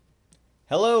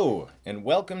Hello, and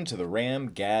welcome to the Ram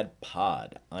Gad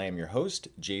Pod. I am your host,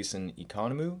 Jason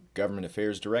Economou, Government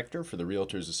Affairs Director for the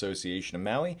Realtors Association of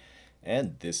Maui,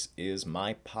 and this is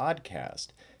my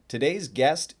podcast. Today's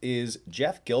guest is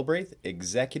Jeff Gilbraith,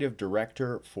 Executive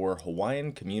Director for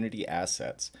Hawaiian Community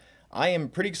Assets. I am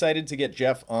pretty excited to get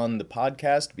Jeff on the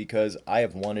podcast because I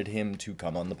have wanted him to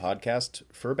come on the podcast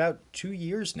for about 2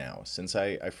 years now, since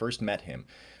I first met him.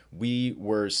 We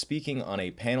were speaking on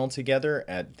a panel together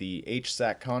at the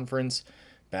HSAC conference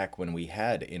back when we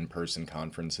had in-person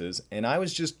conferences, and I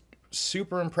was just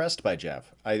super impressed by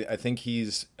Jeff. I think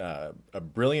he's a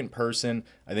brilliant person.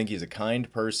 I think he's a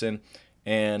kind person,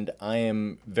 and I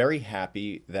am very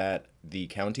happy that the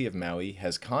County of Maui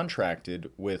has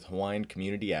contracted with Hawaiian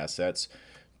Community Assets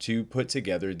to put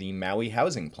together the Maui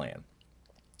Housing Plan.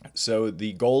 So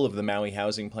the goal of the Maui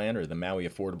Housing Plan, or the Maui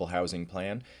Affordable Housing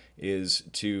Plan, is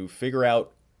to figure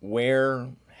out where,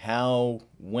 how,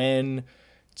 when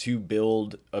to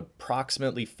build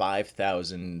approximately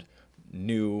 5,000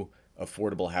 new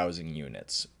affordable housing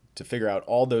units, to figure out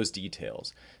all those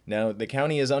details. Now, the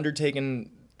county has undertaken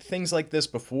things like this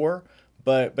before,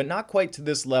 but not quite to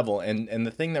this level. And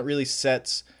the thing that really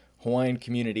sets Hawaiian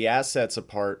Community Assets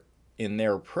apart in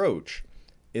their approach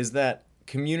is that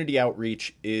community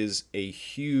outreach is a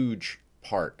huge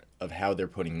part of how they're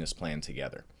putting this plan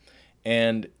together.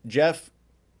 And Jeff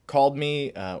called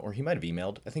me, or he might have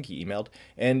emailed. I think he emailed,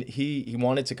 and he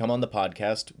wanted to come on the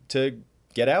podcast to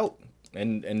get out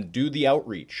and do the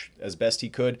outreach as best he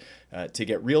could, to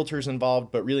get realtors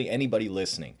involved, but really anybody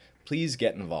listening. Please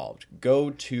get involved. Go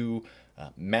to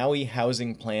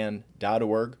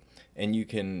mauihousingplan.org, and you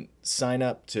can sign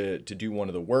up to do one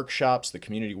of the workshops, the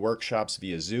community workshops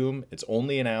via Zoom. It's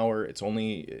only an hour. It's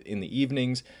only in the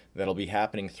evenings. That'll be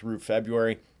happening through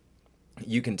February.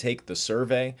 You can take the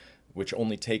survey, which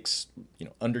only takes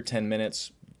under 10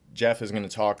 minutes. Jeff is going to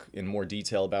talk in more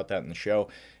detail about that in the show.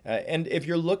 And if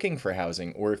you're looking for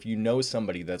housing, or if you know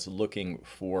somebody that's looking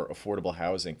for affordable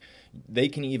housing, they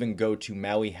can even go to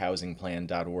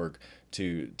mauihousingplan.org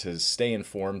to stay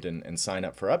informed and sign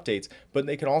up for updates. But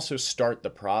they can also start the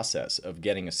process of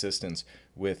getting assistance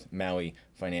with Maui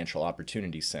Financial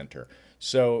Opportunity Center.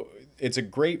 So it's a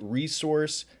great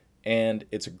resource, and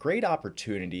it's a great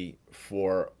opportunity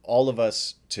for all of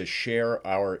us to share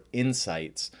our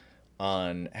insights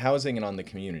on housing and on the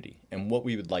community and what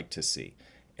we would like to see.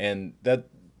 And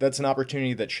that's an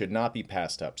opportunity that should not be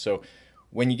passed up. So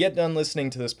when you get done listening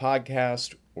to this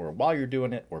podcast, or while you're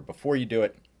doing it, or before you do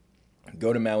it,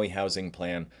 go to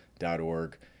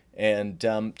mauihousingplan.org and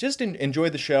just enjoy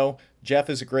the show.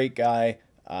 Jeff is a great guy.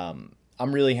 I'm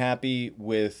really happy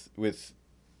with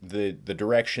the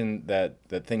direction that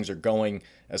things are going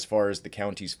as far as the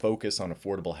county's focus on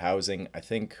affordable housing. I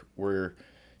think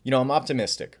I'm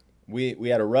optimistic. We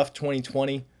had a rough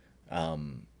 2020.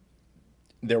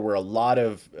 There were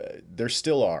there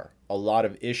still are a lot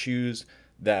of issues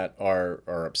that are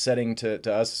upsetting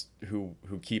to us who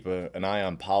keep an eye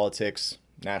on politics,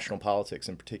 national politics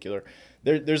in particular.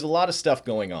 There's a lot of stuff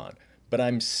going on, but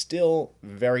I'm still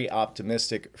very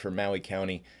optimistic for Maui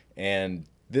County, and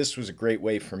this was a great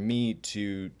way for me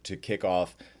to kick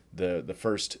off the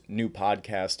first new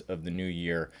podcast of the new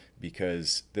year,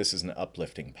 because this is an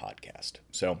uplifting podcast.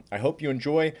 So I hope you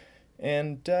enjoy,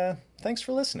 and thanks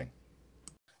for listening.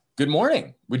 Good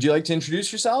morning. Would you like to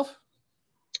introduce yourself?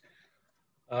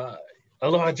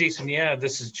 Aloha, Jason. Yeah,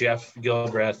 this is Jeff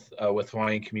Gilbraith with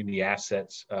Hawaiian Community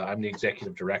Assets. I'm the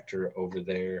executive director over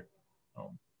there.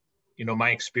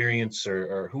 My experience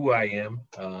or who I am,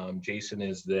 Jason,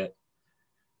 is that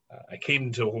I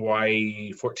came to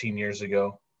Hawaii 14 years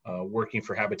ago, working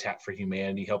for Habitat for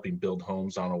Humanity, helping build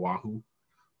homes on Oahu.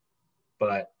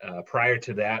 But prior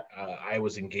to that, I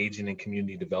was engaging in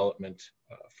community development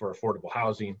for affordable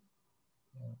housing,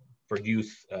 for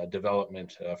youth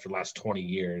development for the last 20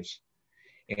 years.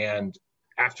 And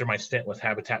after my stint with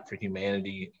Habitat for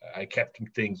Humanity, I kept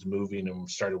things moving and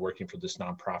started working for this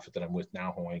nonprofit that I'm with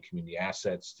now, Hawaiian Community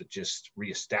Assets, that just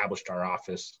reestablished our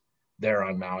office there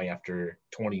on Maui after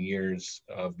 20 years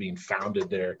of being founded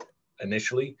there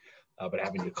initially, but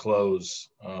having to close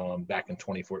back in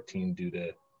 2014 due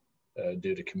to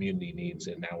community needs,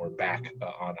 and now we're back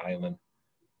on island.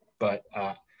 But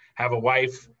have a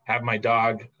wife, have my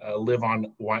dog, live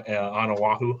on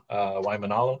Oahu,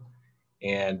 Waimanalo,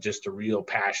 and just a real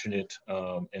passionate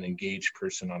and engaged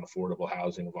person on affordable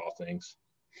housing of all things.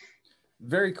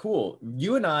 Very cool.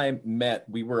 You and I met,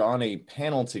 we were on a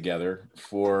panel together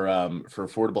for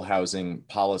affordable housing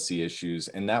policy issues,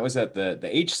 and that was at the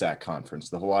HSAC conference,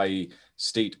 the Hawaii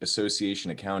State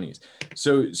Association of Counties.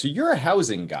 So you're a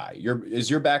housing guy. Is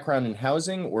your background in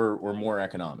housing or more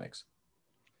economics?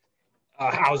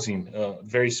 Housing,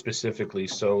 very specifically.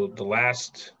 So the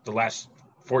last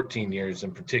 14 years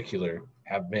in particular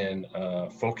have been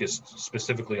focused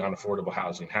specifically on affordable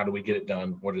housing. How do we get it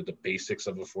done? What are the basics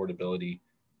of affordability?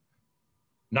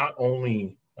 Not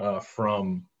only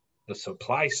from the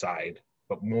supply side,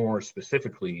 but more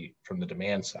specifically from the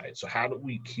demand side. So how do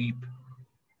we keep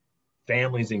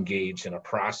families engaged in a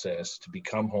process to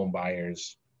become home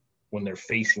buyers when they're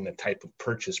facing the type of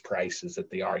purchase prices that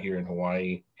they are here in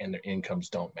Hawaii and their incomes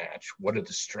don't match? What are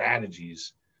the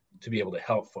strategies to be able to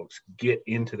help folks get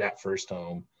into that first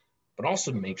home, but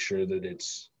also to make sure that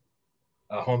it's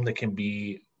a home that can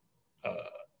be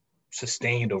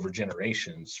sustained over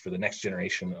generations for the next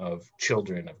generation of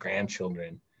children, of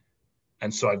grandchildren.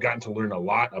 And so I've gotten to learn a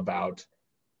lot about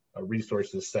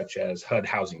resources such as HUD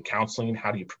housing counseling.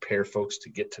 How do you prepare folks to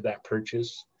get to that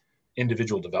purchase?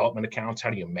 Individual development accounts. How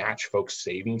do you match folks'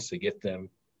 savings to get them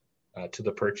to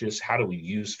the purchase? How do we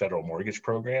use federal mortgage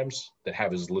programs that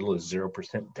have as little as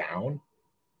 0% down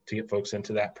to get folks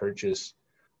into that purchase,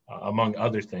 among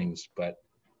other things? But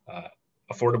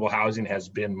affordable housing has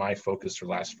been my focus for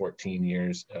the last 14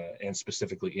 years, and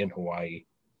specifically in Hawaii.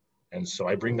 And so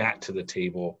I bring that to the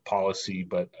table, policy,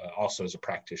 but also as a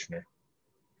practitioner.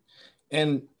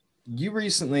 And you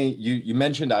recently, you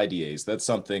mentioned IDAs. That's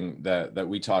something that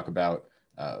we talk about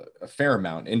a fair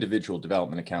amount, individual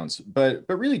development accounts, but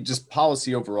really just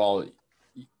policy overall.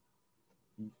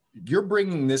 You're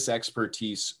bringing this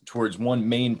expertise towards one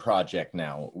main project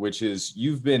now, which is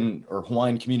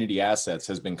Hawaiian Community Assets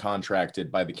has been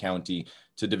contracted by the county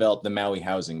to develop the Maui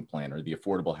Housing Plan, or the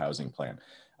Affordable Housing Plan.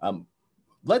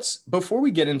 Before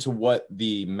we get into what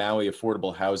the Maui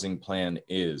Affordable Housing Plan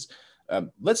is,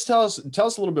 let's tell us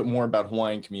a little bit more about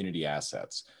Hawaiian Community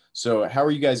Assets. So how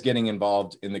are you guys getting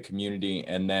involved in the community,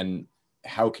 and then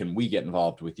how can we get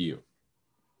involved with you?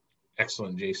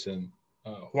 Excellent, Jason.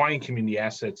 Hawaiian Community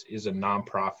Assets is a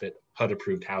nonprofit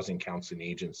HUD-approved housing counseling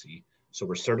agency. So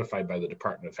we're certified by the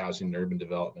Department of Housing and Urban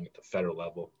Development at the federal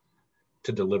level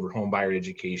to deliver homebuyer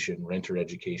education, renter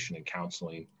education, and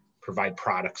counseling, provide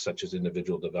products such as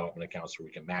individual development accounts where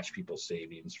we can match people's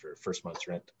savings for first month's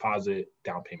rent deposit,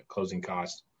 down payment, closing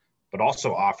costs, but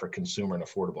also offer consumer and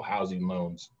affordable housing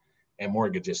loans and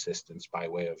mortgage assistance by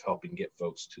way of helping get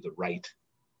folks to the right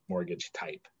mortgage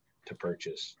type to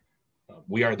purchase.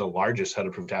 We are the largest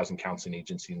HUD-approved housing counseling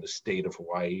agency in the state of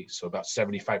Hawaii. So about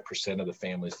 75% of the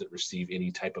families that receive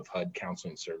any type of HUD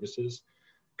counseling services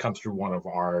come through one of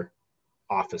our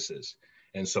offices.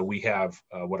 And so we have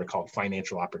what are called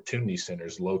financial opportunity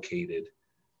centers located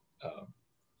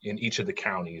in each of the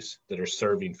counties that are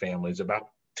serving families, about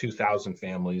 2,000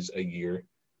 families a year,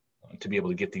 to be able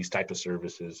to get these type of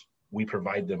services. We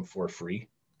provide them for free.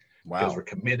 Wow. Because we're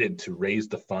committed to raise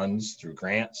the funds through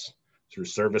grants, through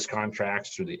service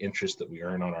contracts, through the interest that we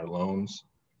earn on our loans,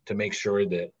 to make sure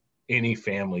that any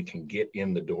family can get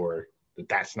in the door,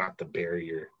 that's not the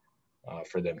barrier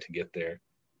for them to get there.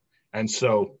 And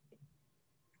so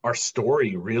our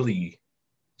story really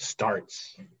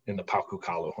starts in the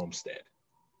Paukukalo homestead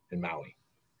in Maui.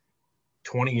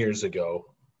 20 years ago,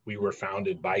 we were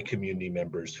founded by community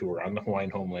members who were on the Hawaiian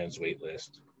Homelands wait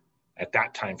list at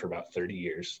that time for about 30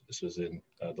 years. This was in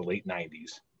the late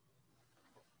 90s.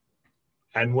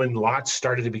 And when lots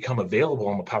started to become available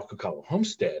on the Paukukalo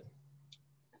homestead,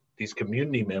 these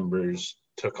community members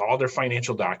took all their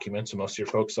financial documents, and most of your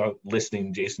folks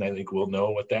listening, Jason, I think will know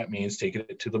what that means, taking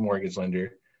it to the mortgage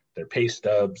lender, their pay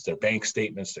stubs, their bank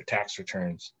statements, their tax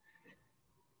returns.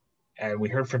 And we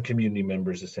heard from community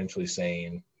members essentially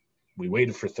saying, we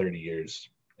waited for 30 years,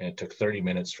 and it took 30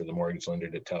 minutes for the mortgage lender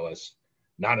to tell us,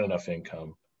 not enough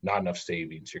income, not enough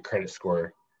savings, your credit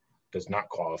score does not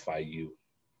qualify you.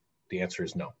 The answer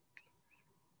is no.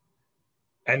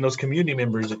 And those community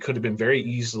members, it could have been very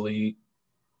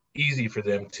easy for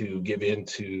them to give in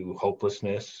to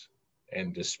hopelessness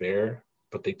and despair,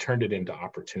 but they turned it into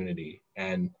opportunity.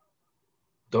 And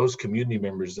those community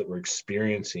members that were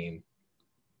experiencing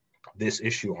this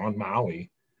issue on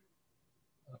Maui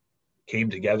came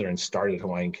together and started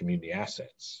Hawaiian Community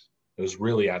Assets. It was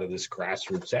really out of this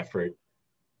grassroots effort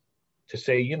to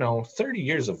say, 30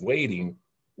 years of waiting,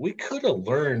 we could have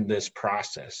learned this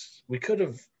process. We could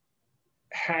have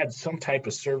had some type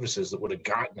of services that would have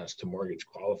gotten us to mortgage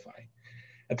qualify.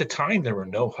 At the time, there were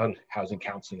no HUD housing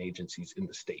counseling agencies in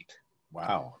the state.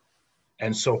 Wow.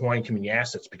 And so Hawaiian Community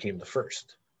Assets became the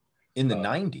first. In the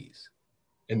 90s?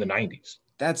 In the 90s.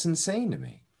 That's insane to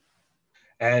me.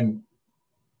 And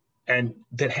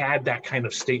that had that kind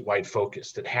of statewide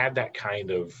focus, that had that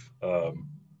kind of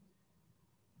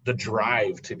the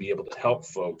drive to be able to help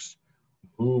folks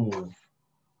move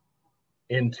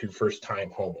into first-time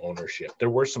home ownership. There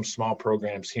were some small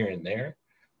programs here and there,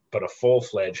 but a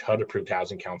full-fledged HUD-approved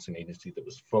housing counseling agency that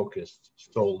was focused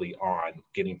solely on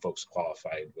getting folks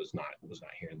qualified was not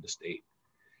here in the state.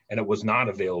 And it was not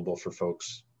available for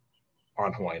folks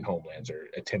on Hawaiian homelands or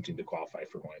attempting to qualify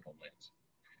for Hawaiian homelands.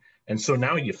 And so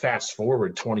now you fast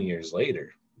forward 20 years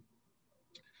later,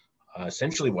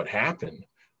 essentially what happened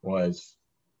was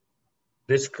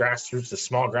this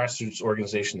small grassroots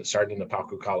organization that started in the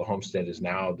Paukukala homestead is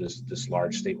now this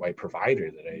large statewide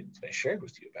provider that I shared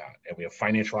with you about. And we have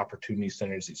financial opportunity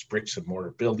centers, these bricks and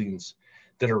mortar buildings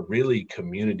that are really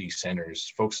community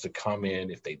centers, folks to come in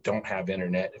if they don't have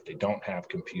internet, if they don't have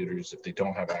computers, if they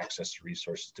don't have access to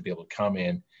resources, to be able to come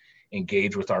in,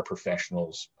 engage with our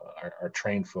professionals, our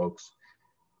trained folks,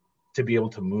 to be able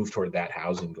to move toward that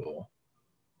housing goal.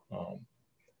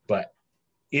 But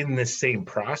in this same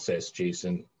process,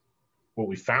 Jason, what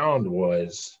we found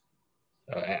was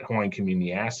at Hawaiian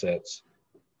Community Assets,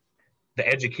 the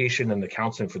education and the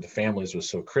counseling for the families was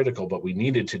so critical, but we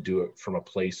needed to do it from a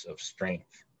place of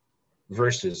strength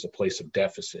versus a place of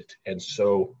deficit. And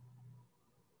so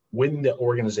when the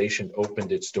organization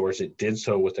opened its doors, it did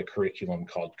so with a curriculum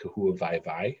called Kahua Vai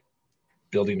Vai,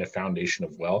 Building a Foundation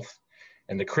of Wealth.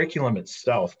 And the curriculum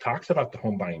itself talks about the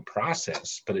home buying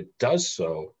process, but it does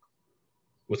so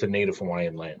with a Native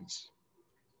Hawaiian lens.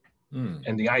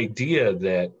 And the idea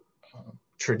that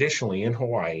traditionally in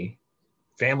Hawaii,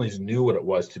 families knew what it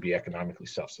was to be economically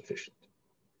self-sufficient,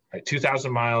 right?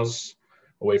 2,000 miles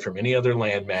away from any other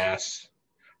landmass,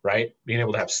 right? Being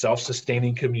able to have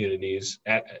self-sustaining communities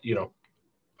at,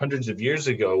 hundreds of years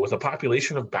ago with a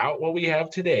population about what we have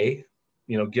today,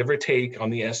 give or take on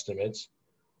the estimates,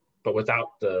 but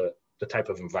without the type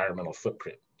of environmental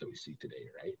footprint that we see today,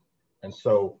 right? And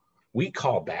so we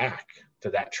call back to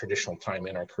that traditional time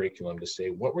in our curriculum to say,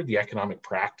 what were the economic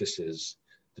practices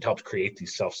that helped create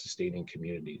these self-sustaining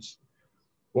communities?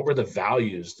 What were the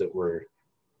values that were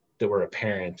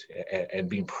apparent and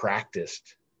being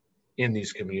practiced in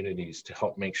these communities to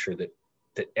help make sure that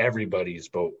everybody's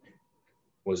boat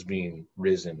was being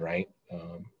risen, right?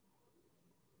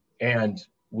 And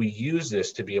we use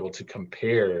this to be able to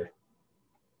compare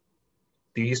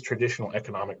these traditional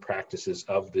economic practices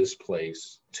of this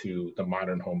place to the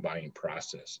modern home buying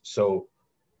process. So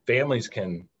families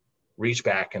can reach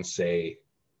back and say,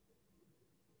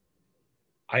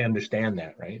 I understand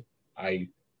that, right?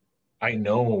 I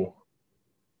know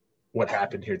what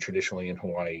happened here traditionally in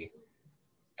Hawaii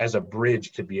as a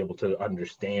bridge to be able to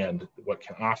understand what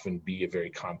can often be a very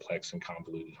complex and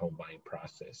convoluted home buying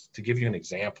process. To give you an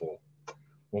example,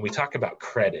 when we talk about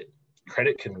credit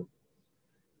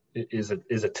is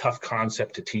a tough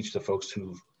concept to teach to folks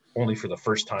who only for the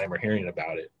first time are hearing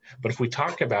about it. But if we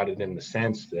talk about it in the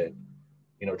sense that,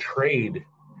 trade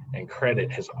and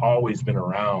credit has always been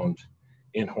around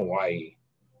in Hawaii.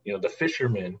 The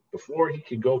fisherman, before he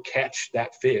could go catch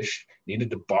that fish, needed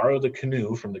to borrow the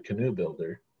canoe from the canoe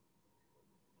builder.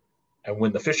 And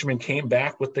when the fisherman came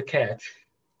back with the catch,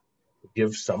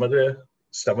 give some of the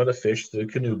fish to the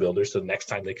canoe builder so the next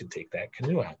time they could take that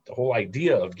canoe out. The whole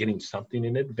idea of getting something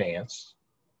in advance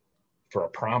for a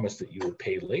promise that you would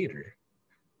pay later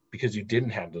because you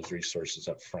didn't have those resources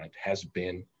up front has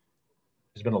been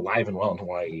alive and well in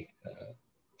Hawaii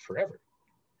forever.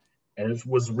 And it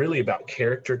was really about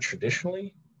character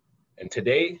traditionally. And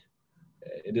today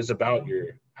it is about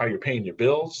how you're paying your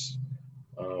bills,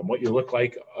 what you look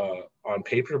like on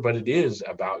paper, but it is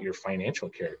about your financial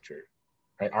character.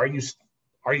 Right?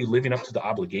 Are you living up to the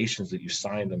obligations that you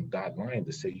signed on the dotted line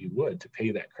to say you would, to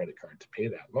pay that credit card, to pay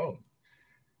that loan?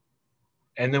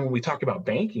 And then when we talk about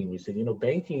banking, we say,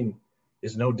 banking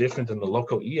is no different than the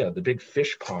local ia, the big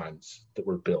fish ponds that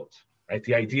were built, right?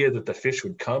 The idea that the fish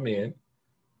would come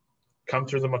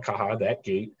through the makaha, that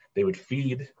gate, they would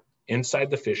feed inside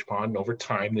the fish pond, and over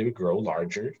time they would grow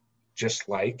larger, just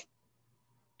like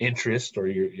interest or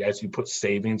as you put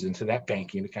savings into that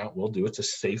banking account will do. It's a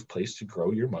safe place to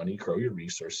grow your money, grow your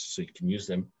resources, so you can use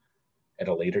them at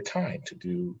a later time to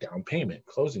do down payment,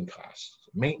 closing costs,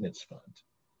 maintenance fund.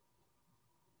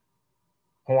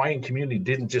 Hawaiian Community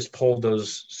didn't just pull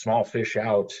those small fish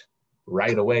out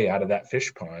right away out of that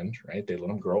fish pond, right? They let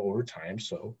them grow over time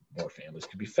so more families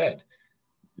could be fed.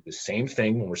 The same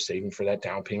thing when we're saving for that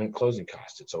down payment, closing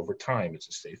costs. It's over time. It's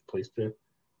a safe place to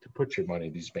put your money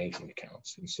in these banking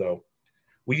accounts. And so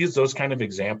we use those kind of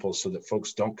examples so that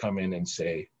folks don't come in and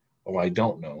say, oh, I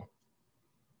don't know.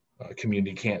 A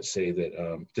community can't say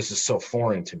that this is so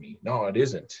foreign to me. No, it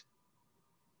isn't.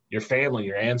 Your family,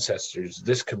 your ancestors,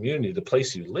 this community, the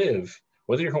place you live,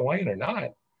 whether you're Hawaiian or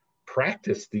not,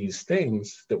 practice these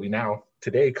things that we now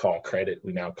today call credit,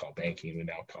 we now call banking, we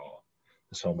now call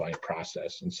home buying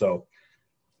process. And so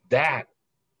that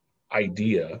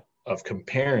idea of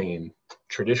comparing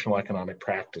traditional economic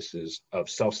practices of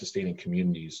self-sustaining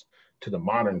communities to the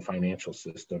modern financial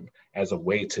system as a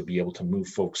way to be able to move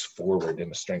folks forward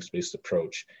in a strengths-based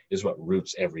approach is what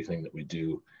roots everything that we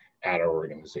do at our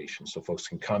organization. So folks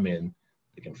can come in,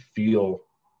 they can feel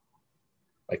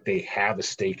like they have a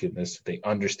stake in this, they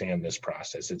understand this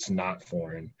process. It's not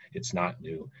foreign, it's not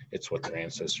new, it's what their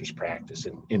ancestors practiced.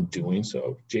 And in doing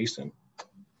so, Jason,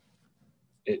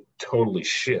 it totally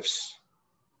shifts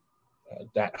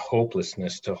that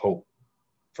hopelessness to hope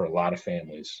for a lot of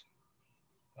families.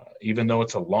 Even though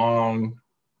it's a long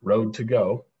road to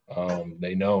go,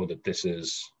 they know that this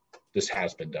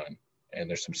has been done, and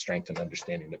there's some strength in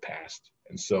understanding the past.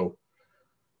 And so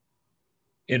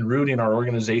in rooting our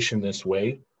organization this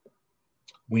way,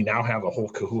 we now have a whole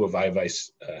Kahua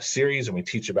Vaivai series, and we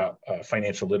teach about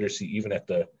financial literacy even at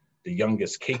the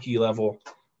youngest keiki level.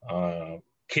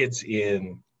 Kids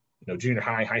in junior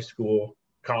high, high school,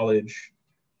 college,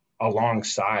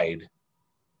 alongside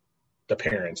the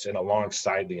parents and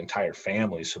alongside the entire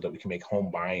family, so that we can make home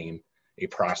buying a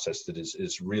process that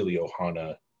is really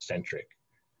Ohana centric.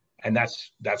 And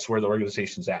that's where the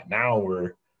organization's at now.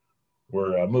 We're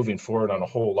moving forward on a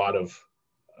whole lot of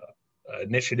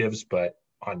initiatives, but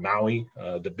on Maui,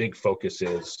 the big focus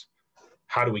is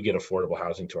how do we get affordable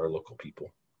housing to our local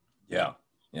people? Yeah.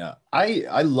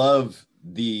 I love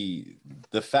the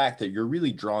fact that you're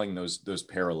really drawing those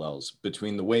parallels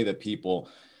between the way that people,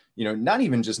 not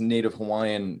even just Native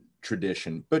Hawaiian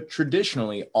tradition, but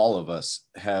traditionally all of us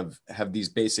have these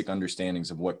basic understandings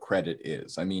of what credit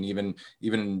is. I mean, even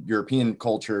in European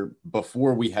culture,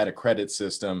 before we had a credit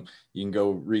system, you can go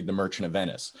read The Merchant of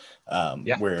Venice,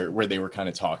 where they were kind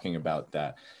of talking about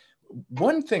that.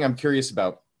 One thing I'm curious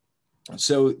about,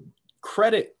 so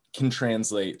credit can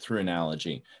translate through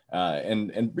analogy,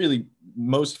 and really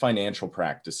most financial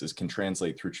practices can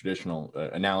translate through traditional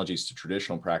analogies to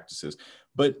traditional practices.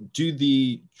 But do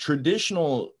the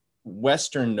traditional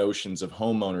Western notions of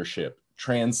home ownership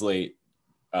translate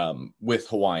with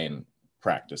Hawaiian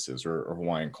practices or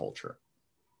Hawaiian culture?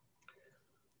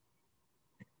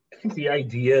 I think the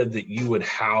idea that you would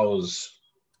house,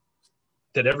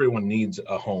 that everyone needs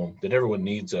a home, that everyone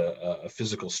needs a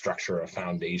physical structure, a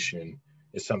foundation,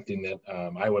 is something that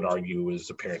I would argue is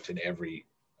apparent in every,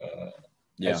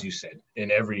 as you said,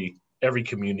 in every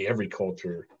community, every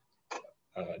culture,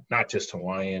 not just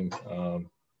Hawaiian,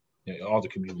 all the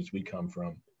communities we come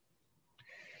from.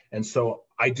 And so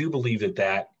I do believe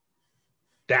that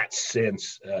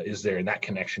sense is there, and that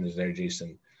connection is there,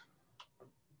 Jason.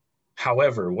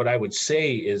 However, what I would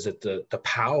say is that the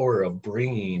power of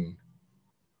bringing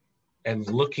and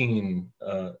looking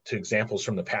to examples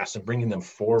from the past and bringing them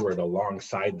forward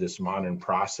alongside this modern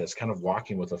process, kind of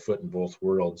walking with a foot in both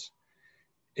worlds,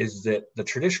 is that the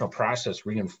traditional process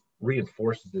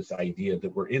reinforces this idea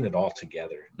that we're in it all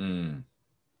together,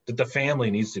 that the family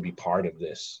needs to be part of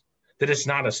this, that it's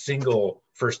not a single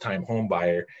first-time home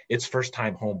buyer, it's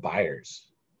first-time home buyers,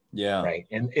 right?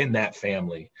 And in that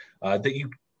family, that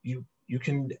you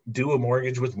can do a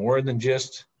mortgage with more than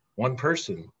just one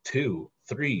person, 2,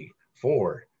 3,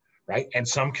 4, right? And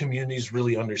some communities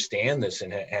really understand this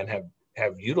and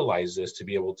have utilized this to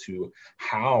be able to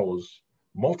house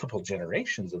multiple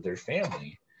generations of their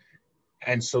family.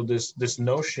 And so this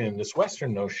notion, this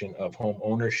Western notion of home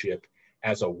ownership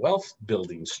as a wealth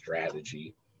building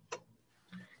strategy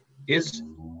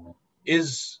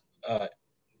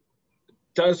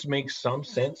does make some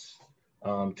sense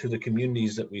to the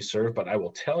communities that we serve. But I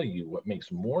will tell you what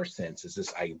makes more sense is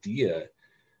this idea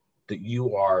that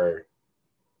you are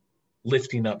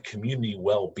lifting up community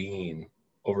well-being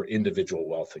over individual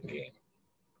wealth and gain.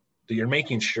 That you're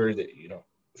making sure that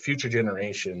future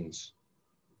generations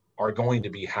are going to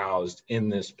be housed in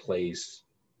this place,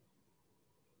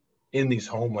 in these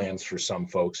homelands for some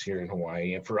folks here in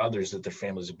Hawaii, and for others that their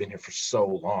families have been here for so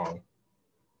long,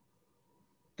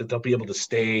 that they'll be able to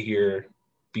stay here,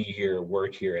 be here,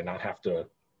 work here, and not have to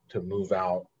move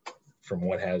out from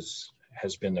what has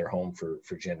been their home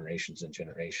for generations and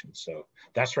generations. So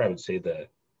that's where I would say the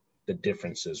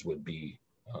differences would be.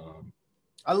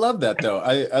 I love that, though.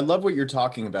 I love what you're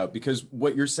talking about, because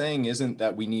what you're saying isn't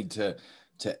that we need to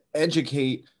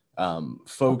educate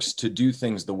folks to do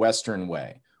things the Western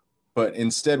way, but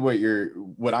instead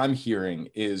what I'm hearing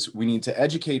is we need to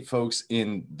educate folks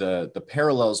in the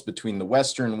parallels between the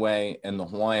Western way and the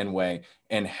Hawaiian way,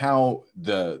 and how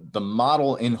the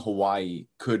model in Hawaii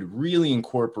could really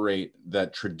incorporate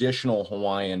that traditional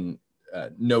Hawaiian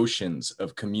notions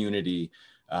of community,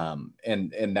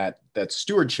 and that that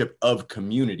stewardship of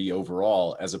community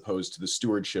overall, as opposed to the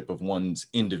stewardship of one's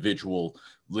individual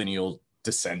lineal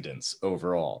descendants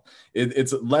overall.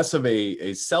 It's less of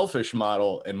a selfish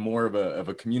model and more of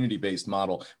a community-based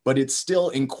model, but it still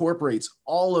incorporates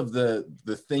all of the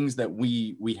things that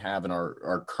we have in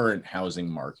our current housing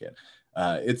market.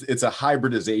 It's a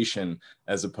hybridization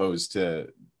as opposed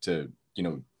to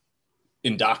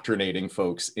indoctrinating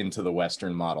folks into the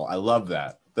Western model. I love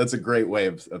that. That's a great way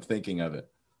of thinking of it.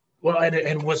 Well,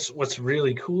 and what's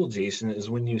really cool, Jason, is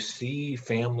when you see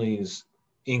families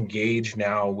engage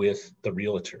now with the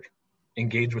realtor,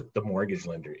 engage with the mortgage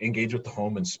lender, engage with the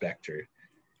home inspector.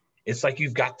 It's like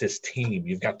you've got this team,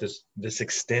 you've got this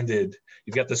extended,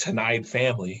 you've got this Hanide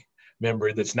family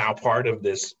member that's now part of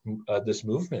this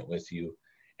movement with you.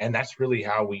 And that's really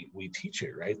how we teach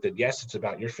it, right? That yes, it's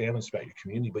about your family, it's about your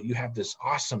community, but you have this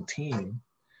awesome team,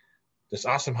 this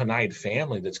awesome Hanide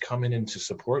family that's coming in to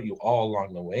support you all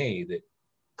along the way, that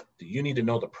you need to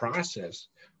know the process,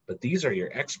 but these are your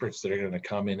experts that are going to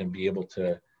come in and be able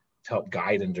to help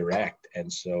guide and direct.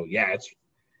 And so, yeah,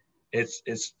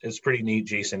 it's pretty neat,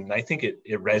 Jason. And I think it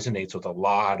resonates with a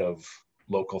lot of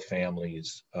local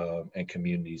families and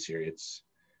communities here. It's,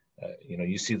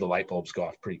 you see the light bulbs go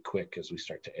off pretty quick as we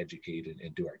start to educate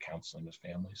and do our counseling with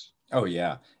families. Oh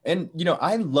yeah. And,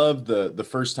 I love the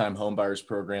first time homebuyers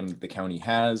program that the county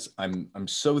has. I'm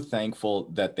so thankful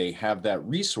that they have that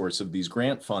resource of these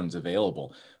grant funds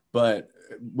available. But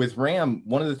with RAM,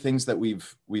 one of the things that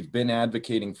we've been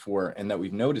advocating for and that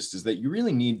we've noticed is that you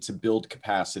really need to build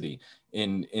capacity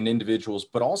in individuals,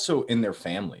 but also in their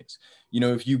families.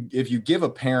 If you give a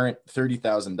parent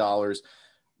 $30,000,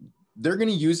 they're going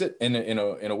to use it in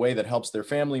a way that helps their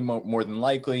family more than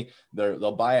likely.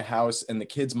 They'll buy a house and the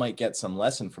kids might get some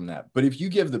lesson from that. But if you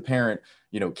give the parent,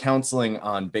 counseling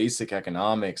on basic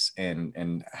economics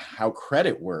and how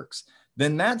credit works,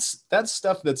 then that's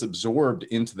stuff that's absorbed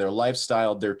into their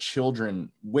lifestyle. Their children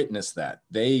witness that.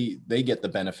 They get the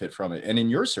benefit from it. And in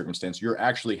your circumstance, you're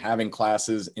actually having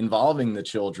classes involving the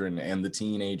children and the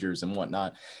teenagers and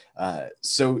whatnot.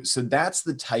 So that's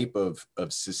the type of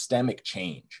systemic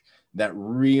change that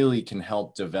really can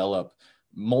help develop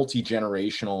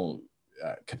multi-generational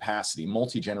capacity,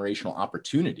 multi-generational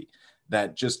opportunity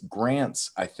that just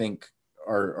grants, I think,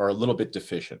 are a little bit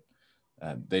deficient.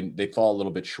 They fall a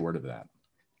little bit short of that.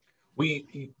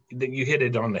 You hit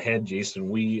it on the head, Jason.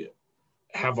 We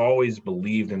have always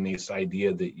believed in this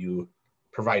idea that you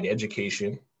provide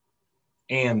education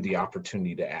and the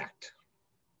opportunity to act.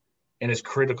 And it's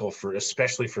critical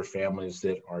especially for families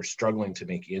that are struggling to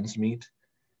make ends meet,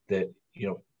 that,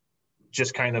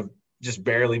 just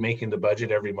barely making the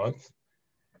budget every month,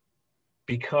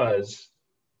 because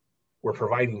we're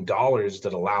providing dollars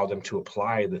that allow them to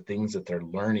apply the things that they're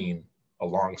learning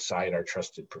alongside our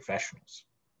trusted professionals,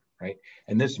 right?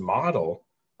 And this model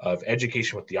of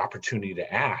education with the opportunity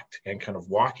to act and kind of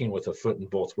walking with a foot in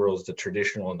both worlds, the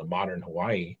traditional and the modern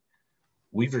Hawaii,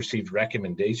 we've received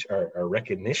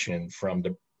recognition from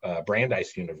the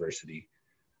Brandeis University,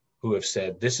 who have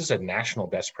said this is a national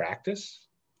best practice.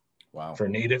 Wow. For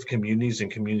Native communities and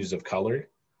communities of color.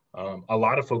 A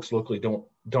lot of folks locally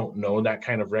don't know that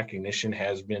kind of recognition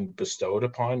has been bestowed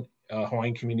upon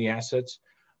Hawaiian Community Assets,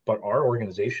 but our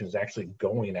organization is actually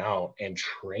going out and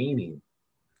training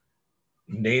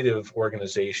Native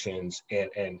organizations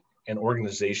and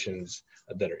organizations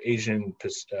that are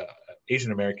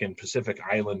Asian American, Pacific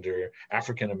Islander,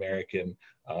 African American,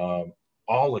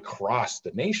 all across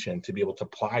the nation to be able to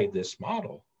apply this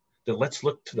model. That let's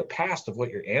look to the past of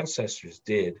what your ancestors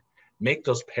did, make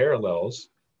those parallels,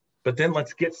 but then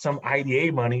let's get some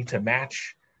IDA money to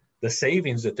match the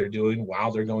savings that they're doing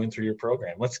while they're going through your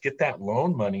program. Let's get that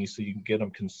loan money so you can get them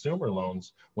consumer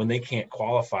loans when they can't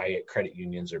qualify at credit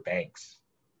unions or banks,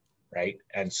 right?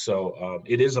 And so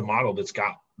it is a model that's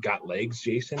got legs,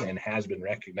 Jason, and has been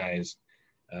recognized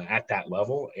at that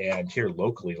level. And here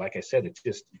locally, like I said,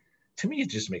 to me, it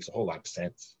just makes a whole lot of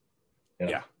sense.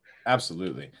 Yeah,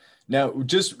 absolutely. Now,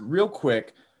 just real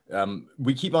quick,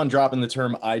 we keep on dropping the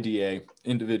term IDA,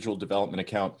 Individual Development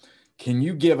Account. Can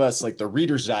you give us like the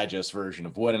Reader's Digest version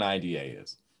of what an IDA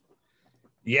is?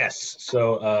 Yes.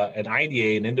 So an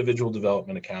IDA, an Individual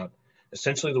Development Account,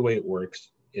 essentially the way it works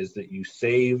is that you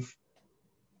save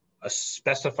a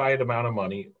specified amount of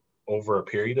money over a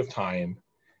period of time.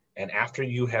 And after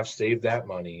you have saved that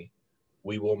money,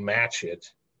 we will match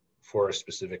it for a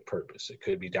specific purpose. It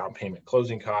could be down payment,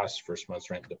 closing costs, first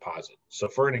month's rent, deposit. So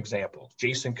for an example,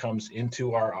 Jason comes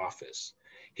into our office.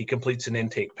 He completes an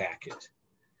intake packet.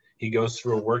 He goes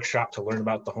through a workshop to learn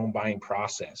about the home buying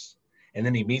process. And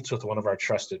then he meets with one of our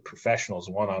trusted professionals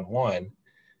one-on-one.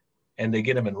 and they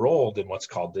get them enrolled in what's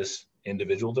called this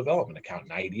individual development account,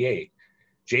 an IDA.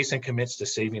 Jason commits to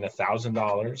saving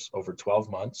 $1,000 over 12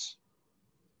 months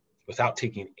without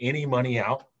taking any money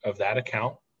out of that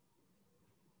account,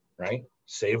 right?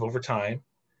 Save over time.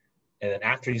 And then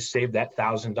after he's saved that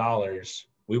 $1,000,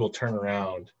 we will turn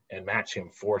around and match him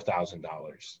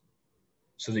 $4,000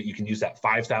 so that you can use that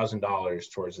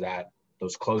 $5,000 towards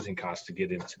those closing costs to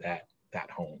get into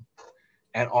that home.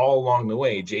 And all along the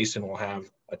way, Jason will have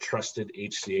a trusted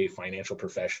HCA financial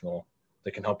professional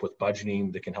that can help with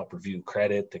budgeting, that can help review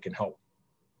credit, that can help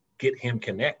get him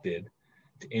connected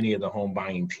to any of the home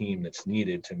buying team that's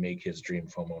needed to make his dream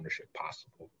of home ownership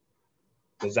possible.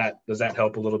 Does that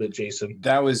help a little bit, Jason?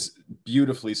 That was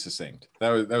beautifully succinct.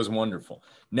 That was wonderful.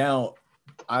 Now,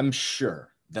 I'm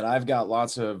sure that I've got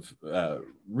lots of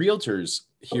realtors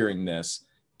hearing this,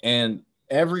 and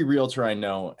every realtor I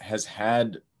know has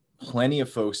had plenty of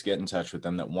folks get in touch with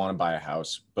them that want to buy a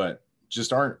house, but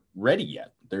just aren't ready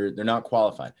yet. They're not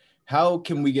qualified. How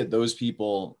can we get those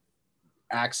people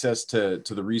access to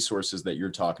the resources that you're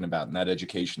talking about and that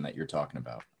education that you're talking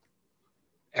about?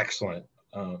 Excellent.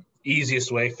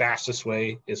 Easiest way, fastest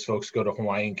way is folks go to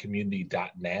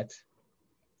hawaiiancommunity.net.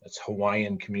 That's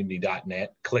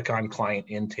hawaiiancommunity.net. Click on client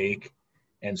intake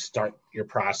and start your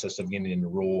process of getting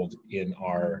enrolled in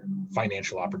our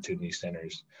financial opportunity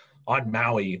centers. On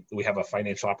Maui, we have a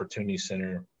financial opportunity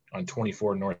center on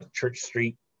 24 North Church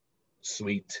Street,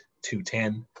 Suite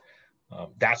 210.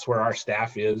 That's where our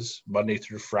staff is Monday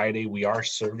through Friday. We are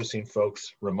servicing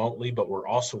folks remotely, but we're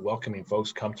also welcoming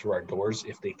folks come through our doors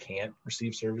if they can't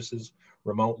receive services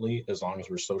remotely, as long as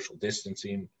we're social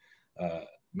distancing,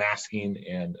 masking,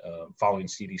 and following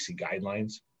CDC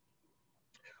guidelines.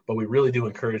 But we really do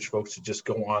encourage folks to just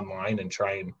go online and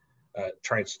try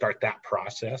and start that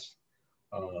process.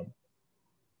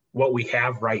 What we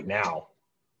have right now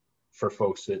for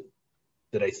folks that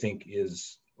I think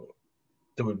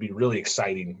that would be really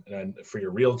exciting for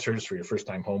your realtors, for your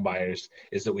first-time home buyers,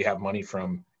 is that we have money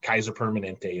from Kaiser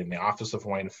Permanente and the Office of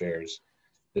Hawaiian Affairs,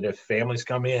 that if families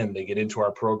come in, they get into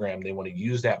our program, they want to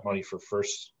use that money for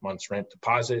first month's rent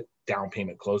deposit, down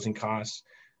payment, closing costs,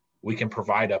 we can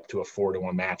provide up to a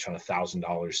 4-to-1 match on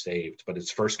 $1,000 saved, but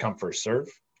it's first come, first serve.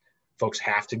 Folks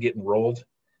have to get enrolled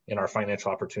in our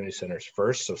financial opportunity centers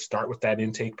first. So start with that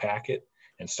intake packet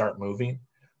and start moving.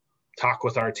 Talk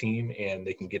with our team and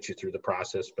they can get you through the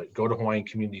process, but go to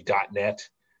hawaiiancommunity.net,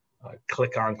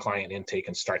 click on client intake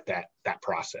and start that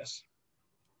process.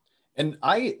 And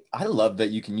I love that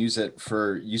you can use it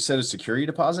for, you said, a security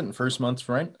deposit and first month's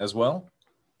rent as well.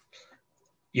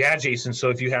 Yeah, Jason. So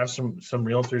if you have some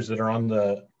realtors that are on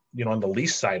the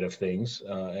lease side of things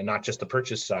and not just the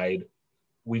purchase side,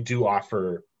 we do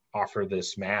offer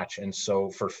this match. And so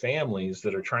for families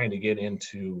that are trying to get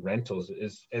into rentals,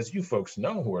 as you folks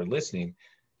know who are listening,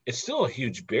 it's still a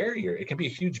huge barrier. It can be a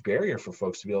huge barrier for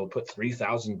folks to be able to put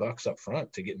 $3,000 up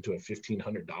front to get into a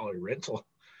 $1,500 rental,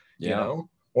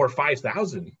 or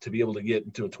 $5,000 to be able to get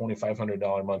into a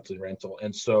 $2,500 monthly rental.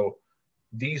 And so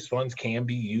these funds can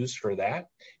be used for that.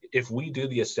 If we do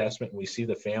the assessment and we see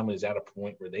the family is at a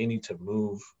point where they need to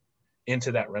move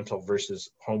into that rental versus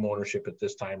home ownership at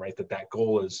this time, right? That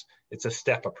goal is, it's a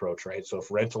step approach, right? So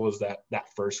if rental is that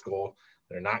first goal,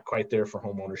 they're not quite there for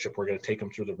home ownership, we're going to take them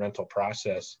through the rental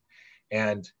process.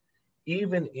 And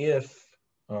even if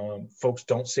folks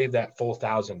don't save that full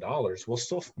 $1,000, we'll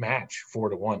still match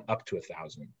 4-to-1 up to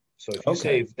 $1,000. So if you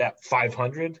save that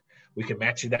 $500, we can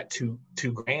match you that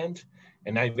 $2,000,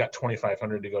 and now you've got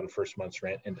 $2,500 to go to first month's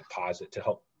rent and deposit to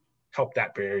help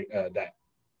that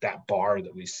that bar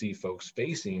that we see folks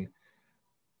facing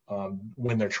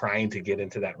when they're trying to get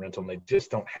into that rental and they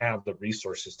just don't have the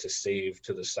resources to save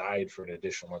to the side for an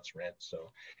additional month's rent.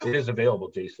 So it is available,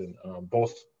 Jason.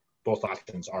 Both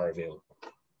options are available.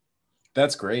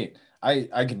 That's great.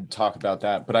 I can talk about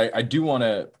that, but I do want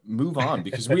to move on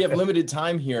because we have limited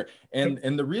time here. And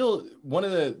one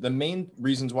of the main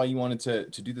reasons why you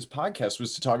wanted to do this podcast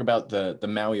was to talk about the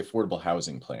Maui Affordable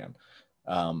Housing Plan.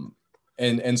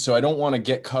 And so I don't want to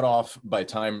get cut off by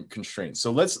time constraints.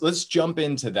 So let's jump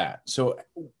into that. So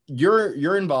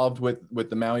you're involved with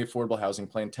the Maui Affordable Housing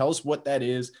Plan. Tell us what that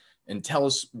is and tell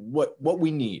us what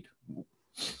we need.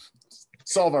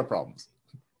 Solve our problems.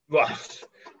 Well,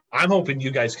 I'm hoping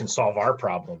you guys can solve our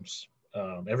problems.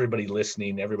 Everybody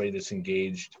listening, everybody that's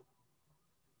engaged.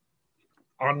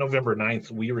 On November 9th,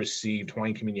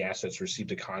 Hawaiian Community Assets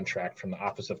received a contract from the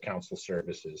Office of Council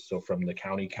Services, so from the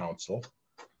County Council,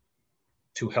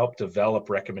 to help develop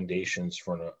recommendations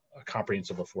for a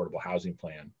comprehensive affordable housing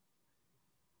plan.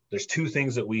 There's two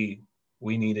things that we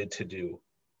needed to do,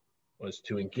 was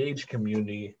to engage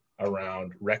community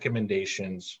around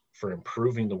recommendations for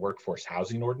improving the workforce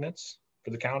housing ordinance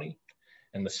for the county.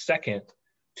 And the second,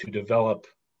 to develop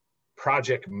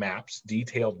project maps,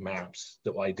 detailed maps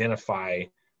that will identify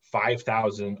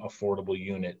 5,000 affordable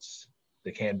units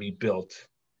that can be built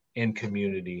in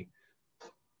community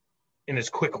in as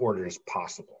quick order as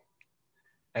possible.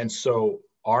 And so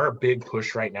our big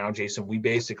push right now, Jason, we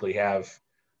basically have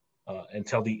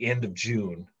until the end of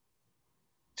June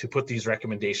to put these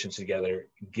recommendations together,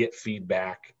 get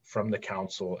feedback from the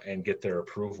council and get their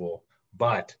approval.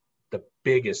 But the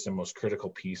biggest and most critical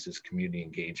piece is community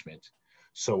engagement.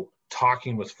 So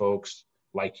talking with folks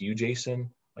like you,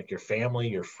 Jason, like your family,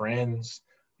 your friends,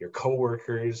 your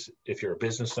coworkers, if you're a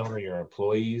business owner, your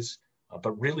employees,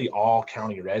 but really all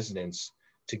county residents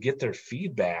to get their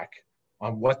feedback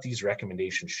on what these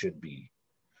recommendations should be.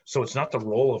 So it's not the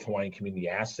role of Hawaiian Community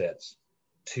Assets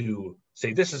to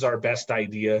say, this is our best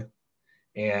idea,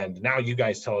 and now you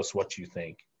guys tell us what you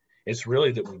think. It's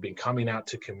really that we've been coming out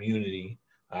to community,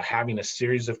 having a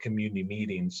series of community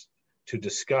meetings to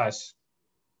discuss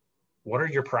what are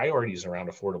your priorities around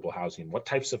affordable housing? What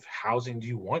types of housing do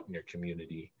you want in your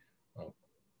community?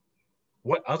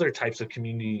 What other types of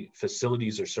community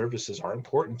facilities or services are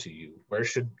important to you? Where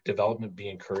should development be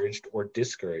encouraged or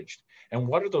discouraged? And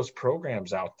what are those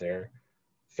programs out there,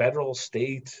 federal,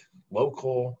 state,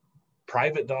 local,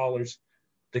 private dollars,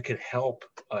 that could help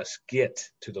us get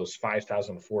to those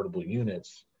 5,000 affordable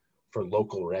units for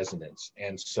local residents?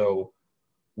 And so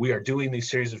we are doing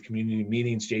these series of community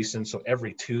meetings, Jason. So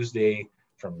every Tuesday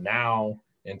from now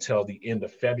until the end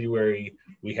of February,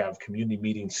 we have community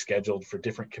meetings scheduled for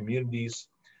different communities.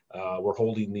 We're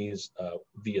holding these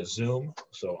via Zoom,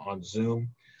 so on Zoom,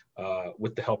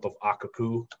 with the help of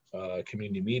Akaku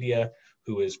Community Media,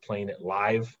 who is playing it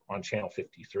live on Channel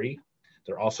 53.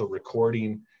 They're also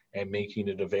recording and making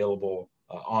it available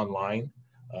online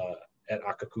at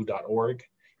akaku.org,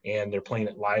 and they're playing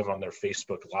it live on their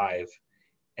Facebook Live.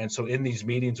 And so in these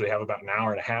meetings, we have about an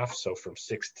hour and a half, so from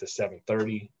 6 to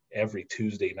 7:30 every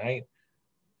Tuesday night,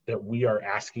 that we are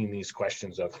asking these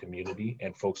questions of community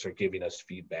and folks are giving us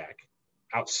feedback.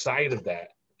 Outside of that,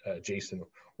 Jason,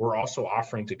 we're also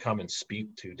offering to come and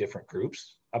speak to different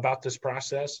groups about this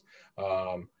process,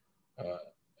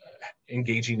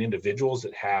 engaging individuals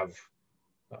that have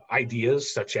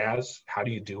ideas such as, how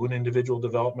do you do an individual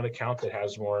development account that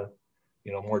has more,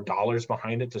 more dollars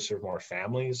behind it to serve more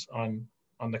families on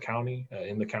the county,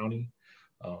 in the county,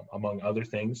 among other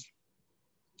things.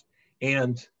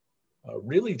 And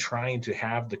really trying to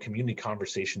have the community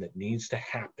conversation that needs to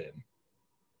happen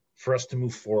for us to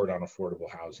move forward on affordable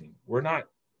housing. We're not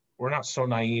so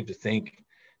naive to think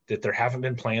that there haven't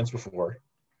been plans before,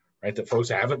 right? That folks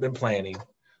haven't been planning.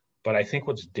 But I think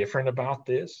what's different about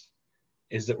this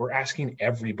is that we're asking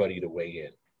everybody to weigh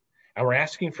in. And we're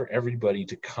asking for everybody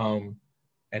to come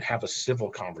and have a civil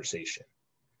conversation.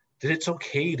 That it's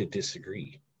okay to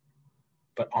disagree.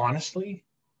 But honestly,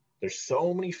 there's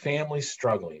so many families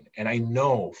struggling. And I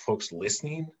know folks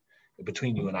listening,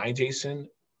 between you and I, Jason,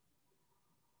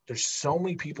 there's so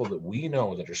many people that we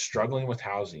know that are struggling with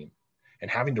housing and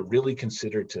having to really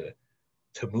consider to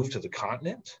move to the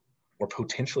continent or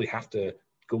potentially have to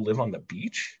go live on the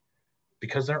beach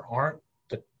because there aren't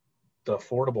the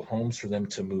affordable homes for them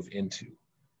to move into.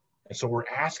 And so we're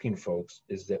asking folks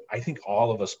is that I think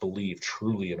all of us believe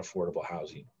truly in affordable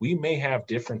housing. We may have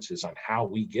differences on how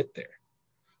we get there,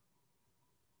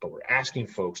 but we're asking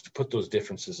folks to put those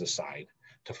differences aside,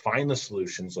 to find the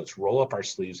solutions. Let's roll up our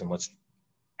sleeves and let's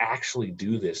actually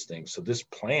do this thing. So this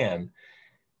plan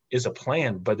is a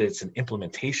plan, but it's an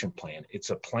implementation plan. It's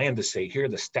a plan to say, here are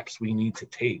the steps we need to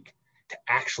take to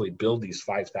actually build these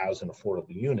 5,000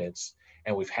 affordable units.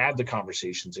 And we've had the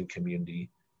conversations in community,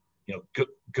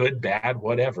 good, bad,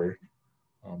 whatever,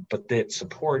 but that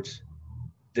supports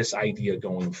this idea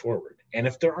going forward. And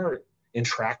if there are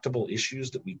intractable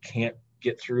issues that we can't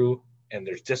get through and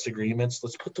there's disagreements,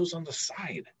 let's put those on the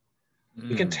side.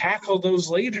 We can tackle those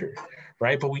later,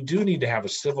 right? But we do need to have a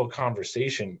civil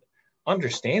conversation,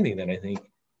 understanding that I think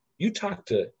you talked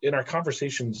to, in our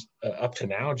conversations up to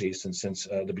now, Jason, since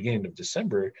the beginning of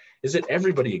December, is that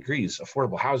everybody agrees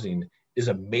affordable housing is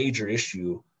a major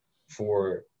issue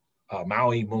for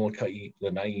Maui, Molokai,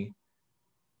 Lanai,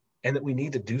 and that we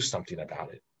need to do something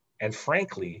about it. And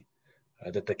frankly,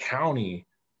 that the county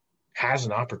has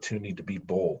an opportunity to be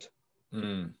bold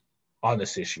on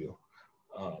this issue.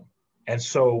 And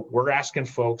so we're asking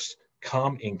folks,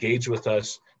 come engage with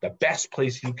us. The best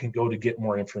place you can go to get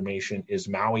more information is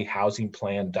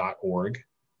mauihousingplan.org.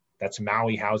 That's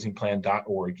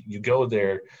mauihousingplan.org. You go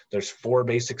there, there's 4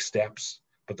 basic steps,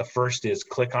 but the first is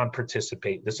click on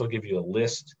participate. This will give you a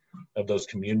list of those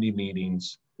community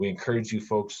meetings. We encourage you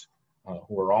folks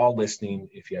who are all listening,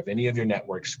 if you have any of your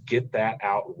networks, get that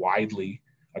out widely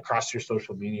across your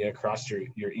social media, across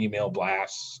your email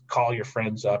blasts, call your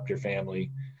friends up, your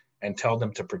family, and tell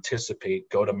them to participate.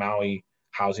 Go to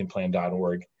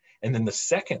MauiHousingPlan.org. And then the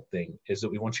second thing is that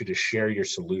we want you to share your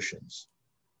solutions.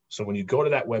 So when you go to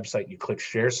that website, you click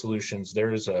Share Solutions,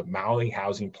 there is a Maui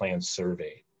Housing Plan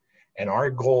survey. And our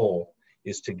goal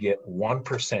is to get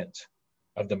 1%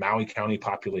 of the Maui County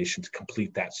population to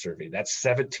complete that survey. That's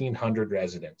 1,700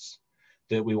 residents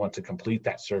that we want to complete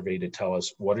that survey to tell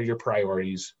us what are your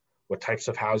priorities, what types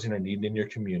of housing are needed in your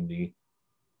community,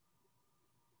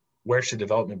 where should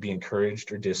development be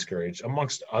encouraged or discouraged,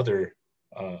 amongst other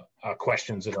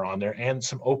questions that are on there, and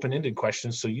some open-ended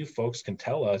questions so you folks can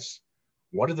tell us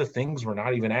what are the things we're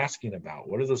not even asking about?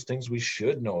 What are those things we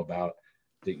should know about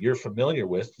that you're familiar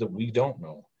with that we don't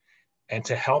know? And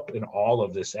to help in all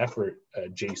of this effort,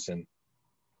 Jason,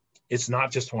 it's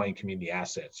not just Hawaiian Community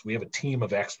Assets. We have a team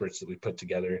of experts that we put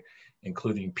together,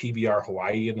 including PBR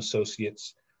Hawaii and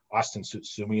Associates, Austin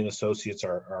Tsutsumi and Associates,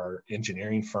 our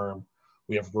engineering firm.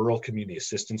 We have Rural Community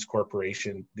Assistance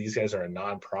Corporation. These guys are a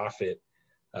nonprofit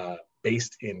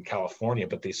based in California,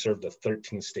 but they serve the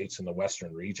 13 states in the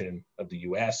western region of the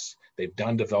US. They've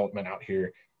done development out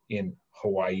here in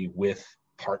Hawaii with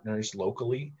partners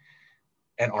locally,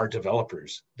 and our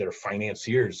developers. They're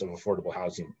financiers of affordable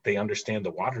housing. They understand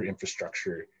the water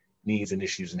infrastructure needs and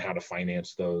issues and how to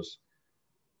finance those.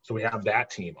 So we have that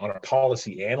team. On our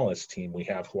policy analyst team, we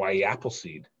have Hawaii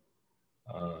Appleseed.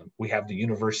 We have the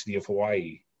University of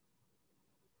Hawaii.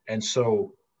 And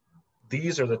so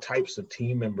these are the types of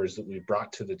team members that we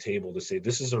brought to the table to say,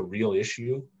 this is a real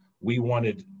issue. We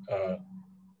wanted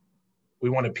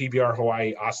PBR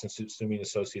Hawaii, Austin Tsutsumi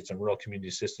Associates, and Rural Community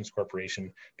Assistance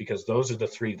Corporation, because those are the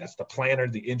three. That's the planner,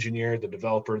 the engineer, the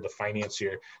developer, the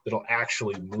financier that'll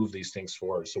actually move these things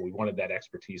forward. So we wanted that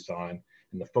expertise on.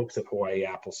 And the folks at Hawaii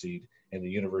Appleseed and the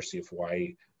University of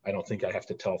Hawaii, I don't think I have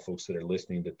to tell folks that are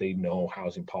listening that they know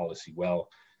housing policy well.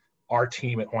 Our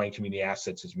team at Hawaiian Community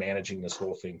Assets is managing this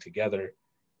whole thing together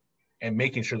and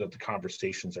making sure that the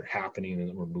conversations are happening and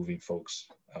that we're moving folks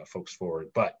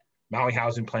forward. But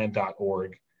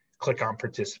MauiHousingPlan.org, click on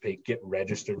participate, get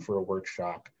registered for a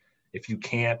workshop. If you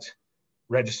can't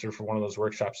register for one of those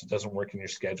workshops, it doesn't work in your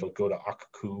schedule, go to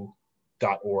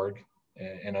akaku.org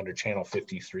and under channel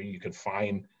 53, you can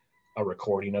find a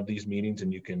recording of these meetings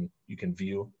and you can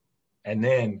view. And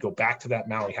then go back to that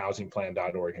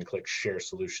MauiHousingPlan.org and click Share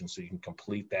Solutions so you can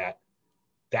complete that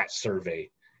survey.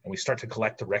 And we start to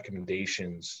collect the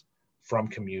recommendations from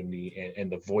community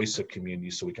and the voice of community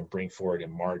so we can bring forward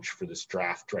in March for this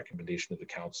draft recommendation of the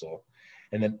council.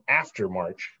 And then after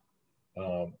March,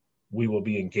 we will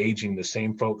be engaging the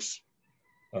same folks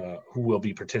who will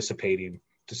be participating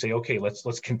to say, okay,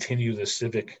 let's continue this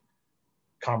civic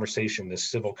conversation, this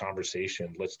civil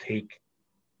conversation. Let's take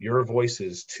your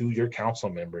voices to your council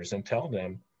members and tell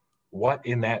them what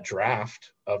in that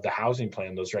draft of the housing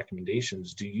plan, those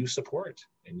recommendations, do you support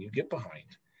and you get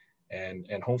behind.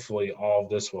 And hopefully all of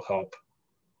this will help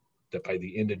that by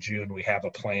the end of June, we have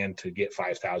a plan to get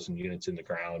 5,000 units in the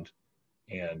ground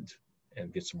and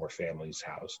get some more families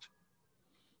housed.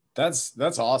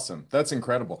 That's awesome. That's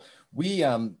incredible. We,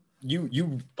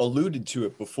 you alluded to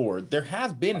it before. There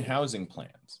have been housing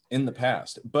plans in the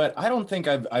past, but I don't think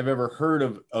I've ever heard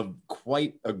of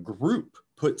quite a group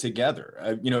put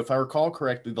together. If I recall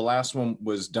correctly, the last one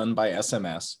was done by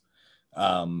SMS.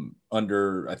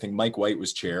 Under, I think Mike White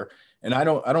was chair, and I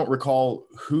don't recall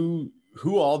who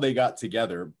all they got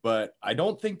together, but I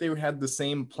don't think they had the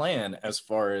same plan as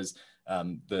far as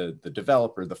the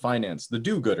developer, the finance, the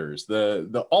do-gooders,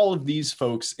 the all of these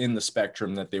folks in the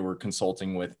spectrum that they were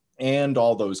consulting with, and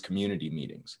all those community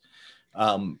meetings.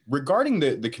 Regarding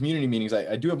the community meetings,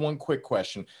 I do have one quick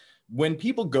question. When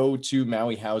people go to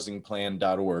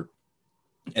MauiHousingPlan.org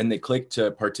and they click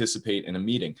to participate in a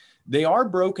meeting, they are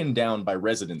broken down by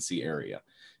residency area.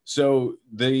 So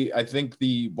I think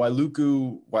the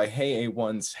Wailuku Waihe'e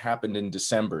ones happened in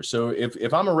December. So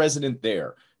if I'm a resident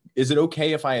there, is it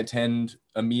okay if I attend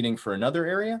a meeting for another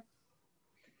area?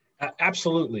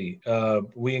 Absolutely.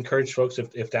 We encourage folks,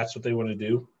 if that's what they want to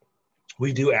do.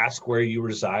 We do ask where you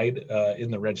reside in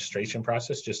the registration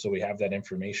process, just so we have that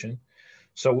information.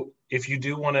 So if you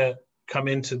do want to come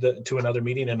to another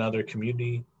meeting, another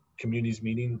community's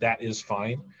meeting, that is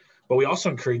fine. But we also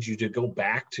encourage you to go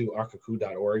back to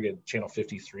akaku.org and channel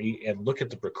 53 and look at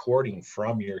the recording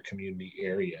from your community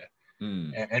area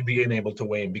and being able to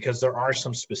weigh in, because there are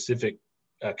some specific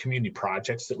community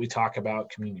projects that we talk about,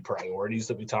 community priorities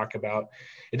that we talk about.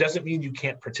 It doesn't mean you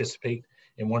can't participate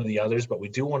in one of the others, but we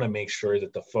do want to make sure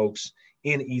that the folks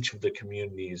in each of the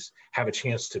communities have a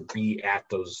chance to be at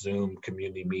those Zoom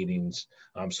community meetings.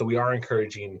 So we are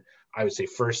encouraging, I would say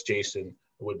first, Jason,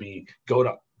 would be go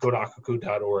to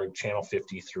akaku.org, channel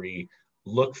 53,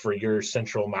 look for your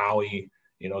central Maui,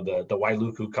 the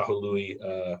Wailuku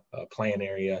Kahului plan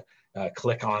area,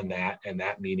 click on that and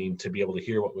that meeting to be able to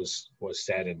hear what was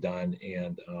said and done,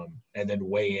 and then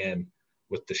weigh in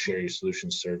with the Share Your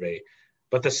Solutions survey.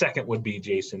 But the second would be,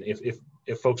 Jason,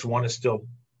 if folks want to still,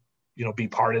 be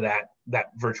part of that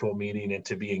virtual meeting and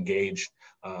to be engaged,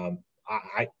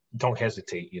 I don't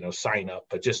hesitate, sign up,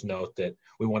 but just note that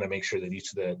we want to make sure that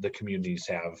each of the communities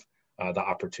have the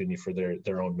opportunity for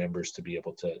their own members to be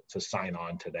able to sign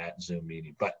on to that Zoom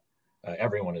meeting. But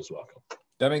everyone is welcome.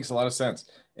 That makes a lot of sense.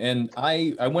 And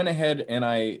I went ahead and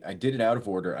I did it out of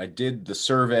order. I did the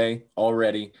survey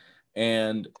already,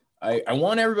 and I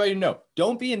want everybody to know,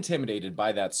 don't be intimidated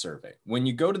by that survey. When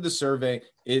you go to the survey,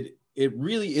 it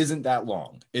really isn't that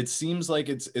long. It seems like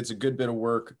it's a good bit of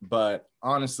work, but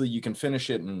honestly, you can finish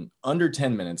it in under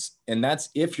 10 minutes. And that's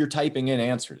if you're typing in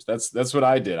answers. That's what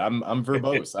I did. I'm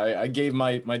verbose. I gave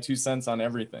my 2 cents on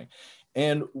everything.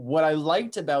 And what I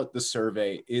liked about the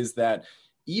survey is that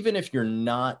even if you're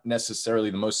not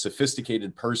necessarily the most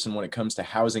sophisticated person when it comes to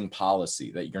housing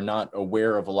policy, that you're not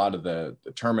aware of a lot of the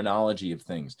terminology of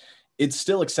things, it's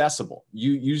still accessible.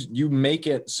 You make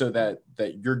it so that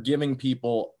you're giving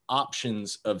people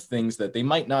options of things that they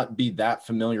might not be that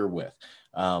familiar with,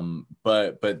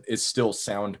 but it's still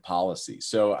sound policy.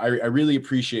 So I really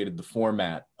appreciated the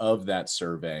format of that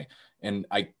survey, and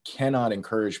I cannot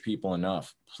encourage people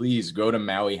enough. Please go to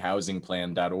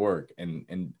mauihousingplan.org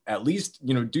and at least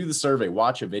do the survey,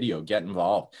 watch a video, get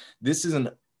involved. This is an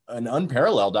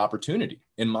unparalleled opportunity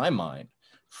in my mind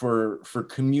for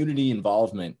community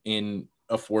involvement in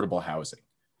affordable housing.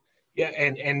 Yeah,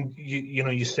 and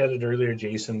you said it earlier,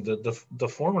 Jason. The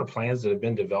former plans that have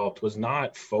been developed was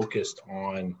not focused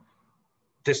on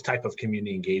this type of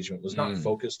community engagement. Was not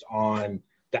focused on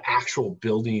the actual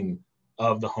building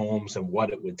of the homes and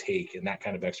what it would take and that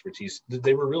kind of expertise.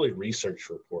 They were really research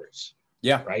reports.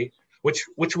 Yeah. Right.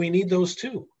 Which we need those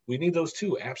too. We need those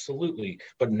too, absolutely.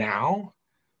 But now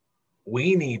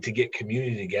we need to get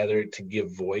community together to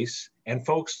give voice. And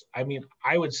folks,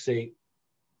 I would say,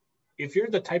 if you're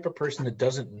the type of person that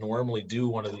doesn't normally do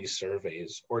one of these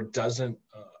surveys or doesn't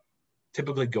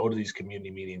typically go to these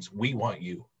community meetings, we want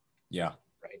you. Yeah.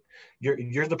 Right.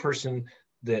 You're the person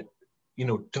that,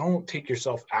 don't take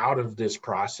yourself out of this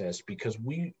process, because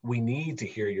we need to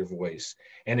hear your voice.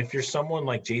 And if you're someone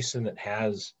like Jason that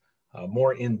has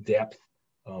more in-depth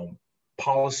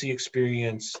policy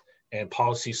experience and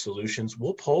policy solutions,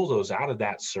 we'll pull those out of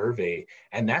that survey.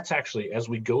 And that's actually, as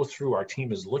we go through, our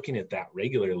team is looking at that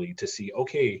regularly to see,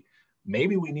 okay,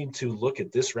 maybe we need to look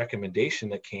at this recommendation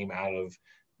that came out of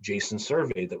Jason's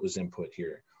survey that was input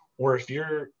here. Or if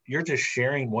you're just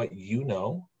sharing what you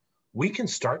know, we can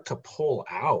start to pull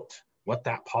out what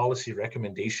that policy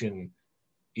recommendation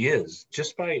is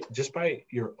just by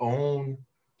your own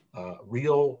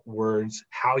real words,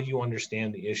 how you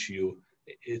understand the issue.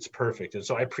 It's perfect. And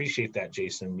so I appreciate that,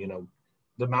 Jason.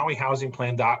 The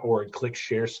mauihousingplan.org, click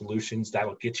Share Solutions.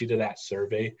 That'll get you to that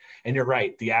survey. And you're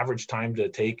right. The average time to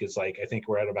take is I think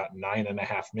we're at about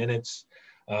 9.5 minutes.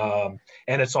 And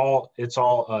it's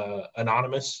all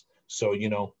anonymous. So,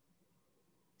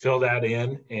 fill that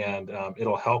in, and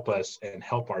it'll help us and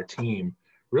help our team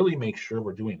really make sure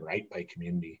we're doing right by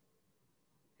community.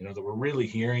 That we're really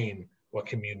hearing what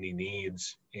community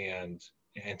needs and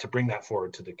to bring that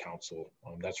forward to the council.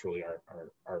 That's really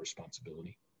our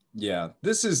responsibility. Yeah,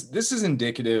 this is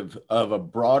indicative of a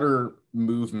broader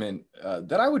movement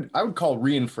that I would call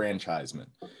reenfranchisement,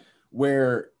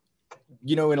 where,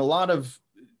 in a lot of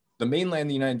the mainland of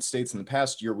the United States in the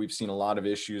past year, we've seen a lot of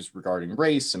issues regarding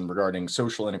race and regarding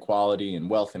social inequality and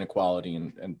wealth inequality,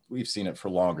 and we've seen it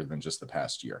for longer than just the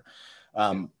past year.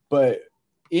 But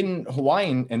in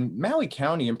Hawaii and Maui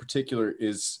County in particular,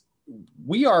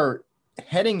 we are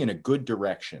heading in a good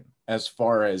direction as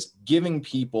far as giving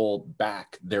people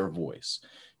back their voice.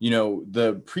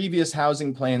 The previous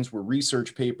housing plans were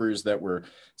research papers that were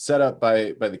set up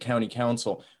by the county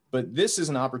council, but this is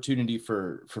an opportunity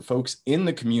for folks in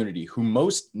the community who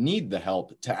most need the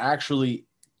help to actually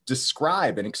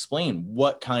describe and explain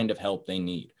what kind of help they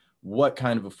need, what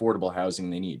kind of affordable housing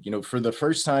they need. For the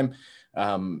first time,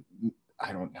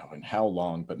 I don't know in how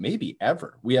long, but maybe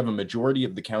ever, we have a majority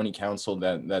of the county council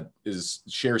that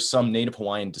shares some Native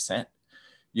Hawaiian descent.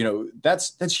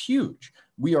 That's huge.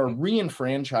 We are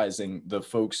reenfranchising the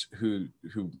folks who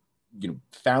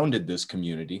founded this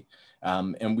community,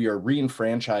 And we are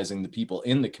re-enfranchising the people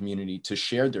in the community to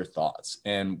share their thoughts.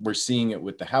 And we're seeing it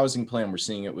with the housing plan. We're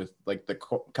seeing it with like the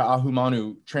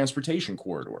Ka'ahumanu transportation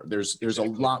corridor. There's a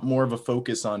lot more of a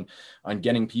focus on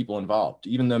getting people involved.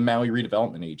 Even the Maui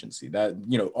Redevelopment Agency, that,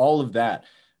 all of that.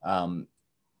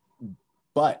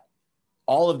 But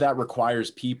all of that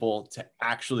requires people to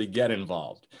actually get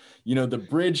involved. The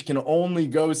bridge can only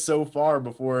go so far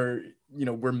before,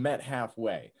 we're met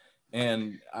halfway.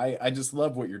 And I just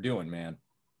love what you're doing, man.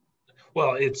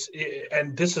 Well,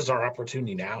 and this is our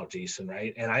opportunity now, Jason,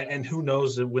 right? And who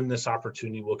knows when this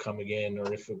opportunity will come again,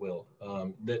 or if it will.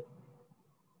 That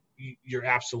you're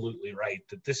absolutely right,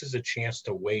 that this is a chance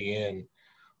to weigh in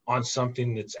on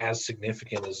something that's as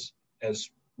significant as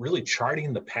really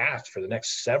charting the path for the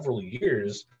next several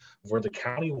years where the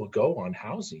county will go on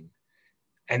housing.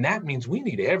 And that means we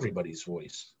need everybody's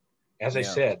voice, as I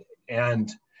said. And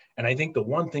I think the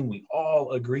one thing we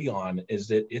all agree on is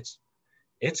that it's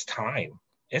time,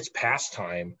 it's past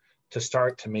time to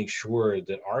start to make sure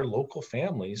that our local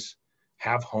families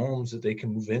have homes that they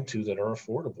can move into that are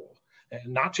affordable,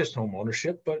 and not just home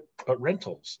ownership, but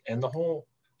rentals and the whole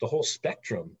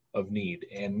spectrum of need,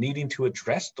 and needing to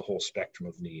address the whole spectrum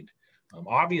of need.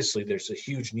 Obviously, there's a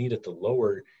huge need at the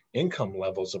lower income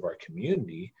levels of our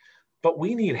community, but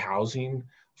we need housing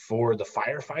for the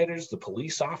firefighters, the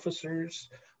police officers,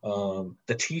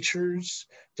 the teachers,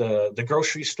 the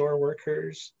grocery store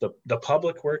workers, the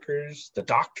public workers, the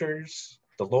doctors,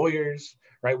 the lawyers,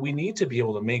 right? We need to be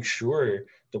able to make sure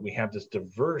that we have this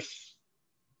diverse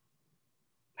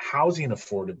housing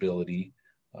affordability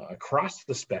across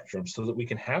the spectrum, so that we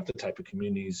can have the type of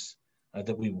communities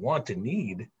that we want and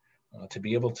need to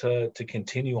be able to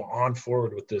continue on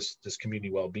forward with this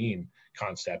community well-being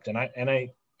concept. And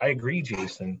I agree,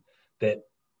 Jason, that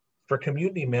for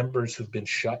community members who've been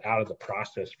shut out of the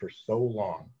process for so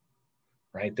long,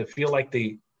 right, that feel like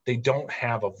they don't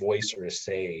have a voice or a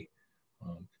say,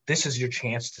 this is your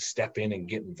chance to step in and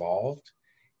get involved,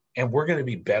 and we're going to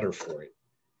be better for it.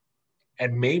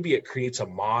 And maybe it creates a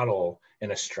model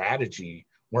and a strategy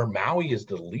where Maui is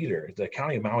the leader, the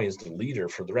county of Maui is the leader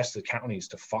for the rest of the counties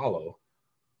to follow,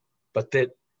 but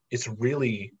that it's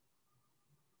really,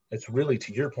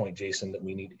 to your point, Jason, that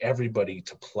we need everybody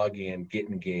to plug in, get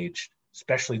engaged,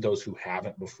 especially those who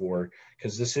haven't before,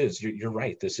 because you're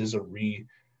right, this is a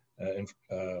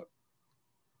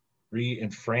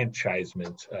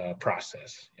re-enfranchisement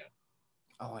process. Yeah.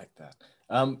 I like that.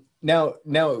 Now,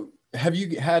 have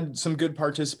you had some good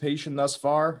participation thus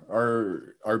far?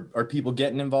 Are people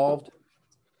getting involved?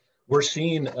 We're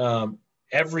seeing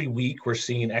every week, we're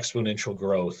seeing exponential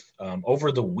growth.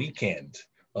 Over the weekend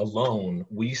alone,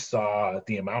 we saw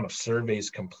the amount of surveys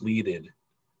completed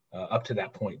up to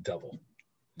that point double.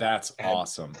 That's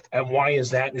awesome. And why is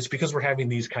that? It's because we're having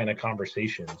these kind of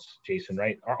conversations, Jason,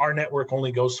 right? Our network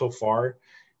only goes so far,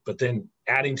 but then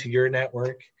adding to your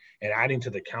network, and adding to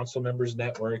the council members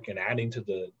network, and adding to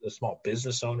the small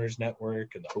business owners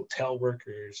network, and the hotel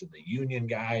workers and the union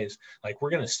guys, like,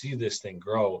 we're going to see this thing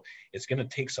grow. It's going to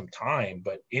take some time,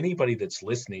 but anybody that's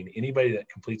listening, anybody that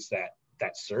completes that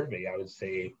survey, I would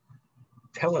say,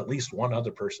 tell at least one other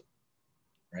person,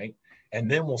 right? And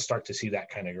then we'll start to see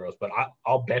that kind of growth. But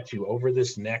I'll bet you over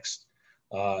this next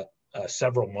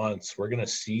several months, we're going to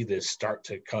see this start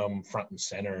to come front and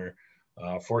center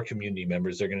for community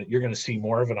members. You're going to see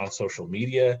more of it on social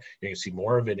media. You're going to see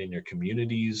more of it in your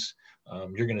communities.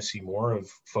 You're going to see more of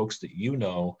folks that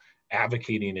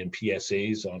advocating in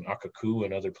PSAs on Akaku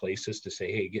and other places to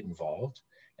say, hey, get involved.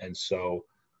 And so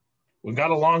we've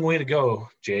got a long way to go,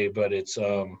 Jay, but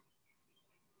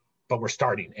but we're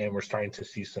starting, and we're starting to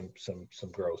see some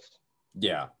growth.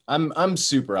 Yeah, I'm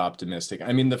super optimistic.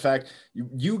 I mean, the fact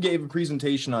you gave a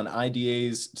presentation on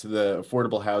IDAs to the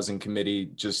Affordable Housing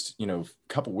Committee just, a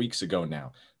couple weeks ago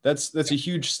now. That's a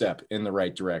huge step in the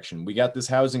right direction. We got this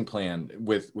housing plan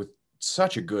with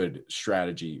such a good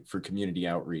strategy for community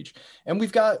outreach. And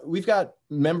we've got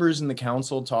members in the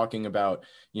council talking about,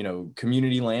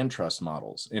 community land trust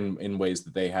models in ways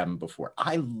that they haven't before.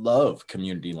 I love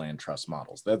community land trust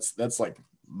models. That's like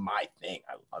my thing.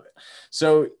 I love it.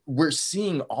 So we're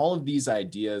seeing all of these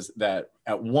ideas that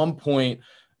at one point,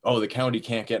 the county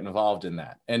can't get involved in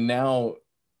that. And now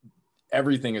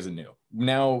everything is anew.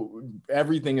 Now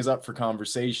everything is up for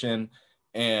conversation,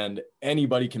 and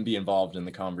anybody can be involved in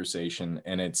the conversation.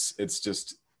 And it's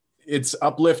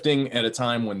uplifting at a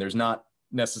time when there's not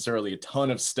necessarily a ton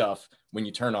of stuff when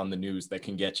you turn on the news that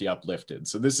can get you uplifted.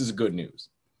 So this is good news.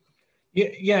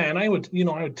 Yeah. And I would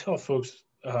tell folks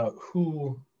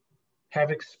who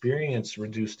have experienced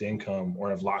reduced income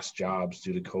or have lost jobs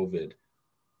due to COVID,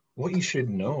 what you should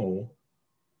know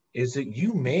is that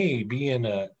you may be in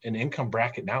an income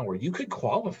bracket now where you could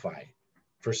qualify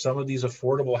for some of these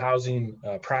affordable housing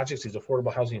projects, these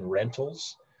affordable housing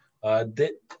rentals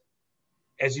that,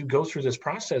 as you go through this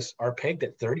process, are pegged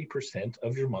at 30%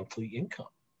 of your monthly income,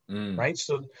 right?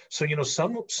 So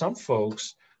some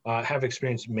folks have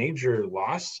experienced major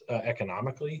loss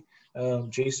economically,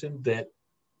 Jason, that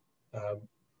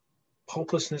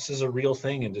hopelessness is a real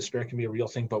thing and despair can be a real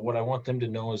thing. But what I want them to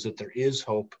know is that there is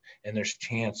hope and there's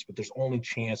chance, but there's only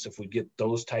chance if we get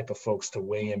those type of folks to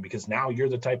weigh in, because now you're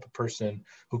the type of person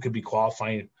who could be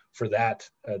qualifying for that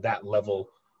level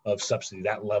of subsidy,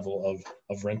 that level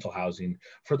of rental housing.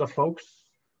 For the folks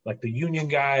like the union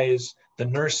guys, the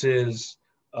nurses,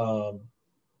 the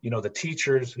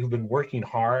teachers who've been working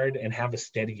hard and have a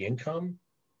steady income,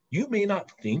 you may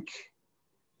not think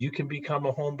you can become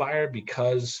a home buyer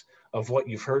because of what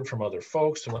you've heard from other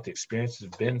folks and what the experiences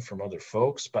have been from other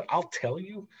folks. But I'll tell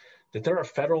you that there are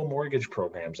federal mortgage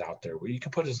programs out there where you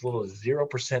can put as little as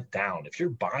 0% down. If you're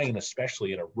buying,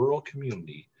 especially in a rural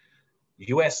community,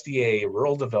 USDA,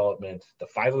 rural development, the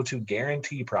 502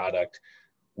 guarantee product,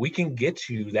 we can get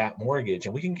you that mortgage,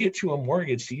 and we can get you a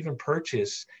mortgage to even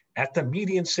purchase at the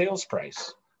median sales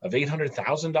price of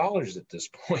 $800,000 at this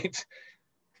point.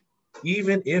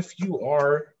 Even if you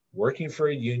are working for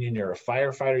a union, you're a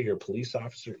firefighter, you're a police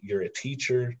officer, you're a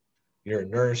teacher, you're a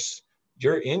nurse,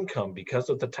 your income, because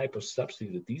of the type of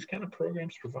subsidy that these kind of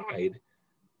programs provide,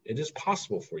 it is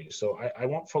possible for you. So I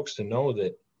want folks to know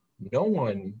that no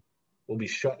one will be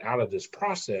shut out of this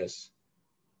process.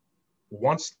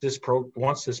 Once this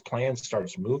plan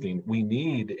starts moving, we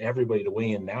need everybody to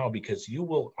weigh in now, because you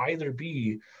will either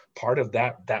be part of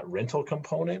that rental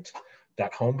component,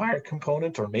 that home buyer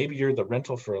component, or maybe you're the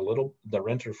renter for a little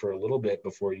bit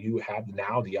before you have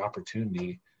now the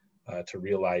opportunity to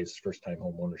realize first-time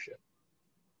home ownership.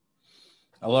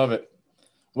 I love it.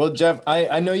 Well, Jeff,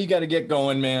 I know you got to get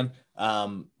going, man.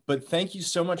 But thank you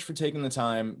so much for taking the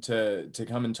time to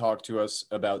come and talk to us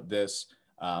about this.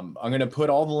 I'm going to put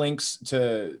all the links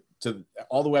to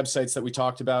all the websites that we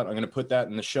talked about. I'm going to put that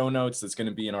in the show notes. That's going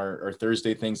to be in our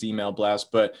Thursday Things email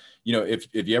blast. But, if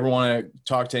you ever want to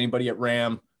talk to anybody at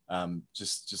RAM,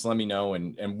 just let me know.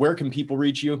 And where can people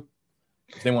reach you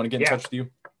if they want to get in touch with you?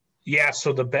 Yeah.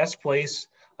 So the best place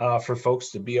for folks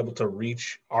to be able to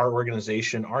reach our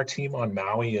organization, our team on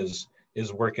Maui is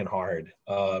working hard.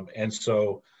 And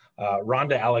so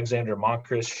Rhonda Alexander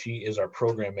Moncrist, she is our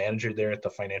program manager there at the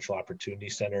Financial Opportunity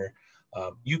Center.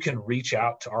 You can reach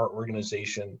out to our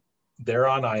organization. They're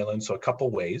on island, so a couple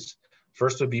ways.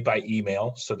 First would be by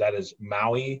email. So that is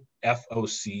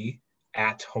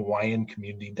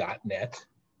mauifoc@hawaiiancommunity.net.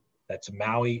 That's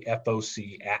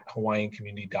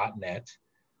mauifoc@hawaiiancommunity.net.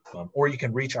 Or you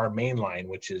can reach our main line,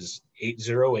 which is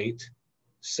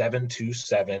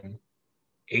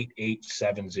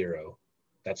 808-727-8870.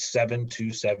 That's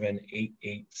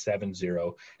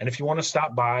 727-8870. And if you want to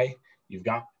stop by, you've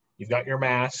got your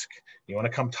mask, you want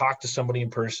to come talk to somebody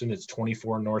in person, it's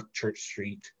 24 North Church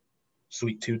Street,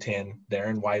 Suite 210, there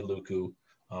in Wailuku.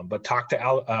 But talk to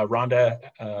Rhonda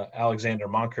Alexander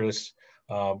Moncrist,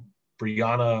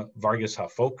 Brianna Vargas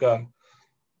Hafoka,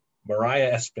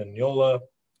 Mariah Espanola,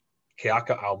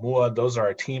 Keaka Aumua. Those are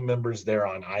our team members there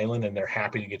on island, and they're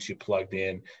happy to get you plugged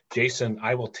in. Jason,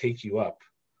 I will take you up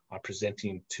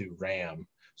presenting to RAM.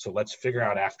 So let's figure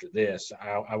out after this,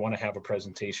 I want to have a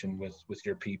presentation with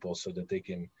your people so that they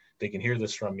can hear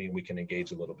this from me and we can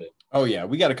engage a little bit. Oh yeah,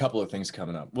 we got a couple of things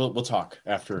coming up. We'll talk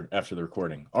after the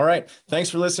recording. All right. Thanks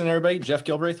for listening, everybody. Jeff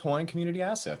Gilbraith, Hawaiian Community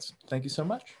Assets. Thank you so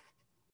much.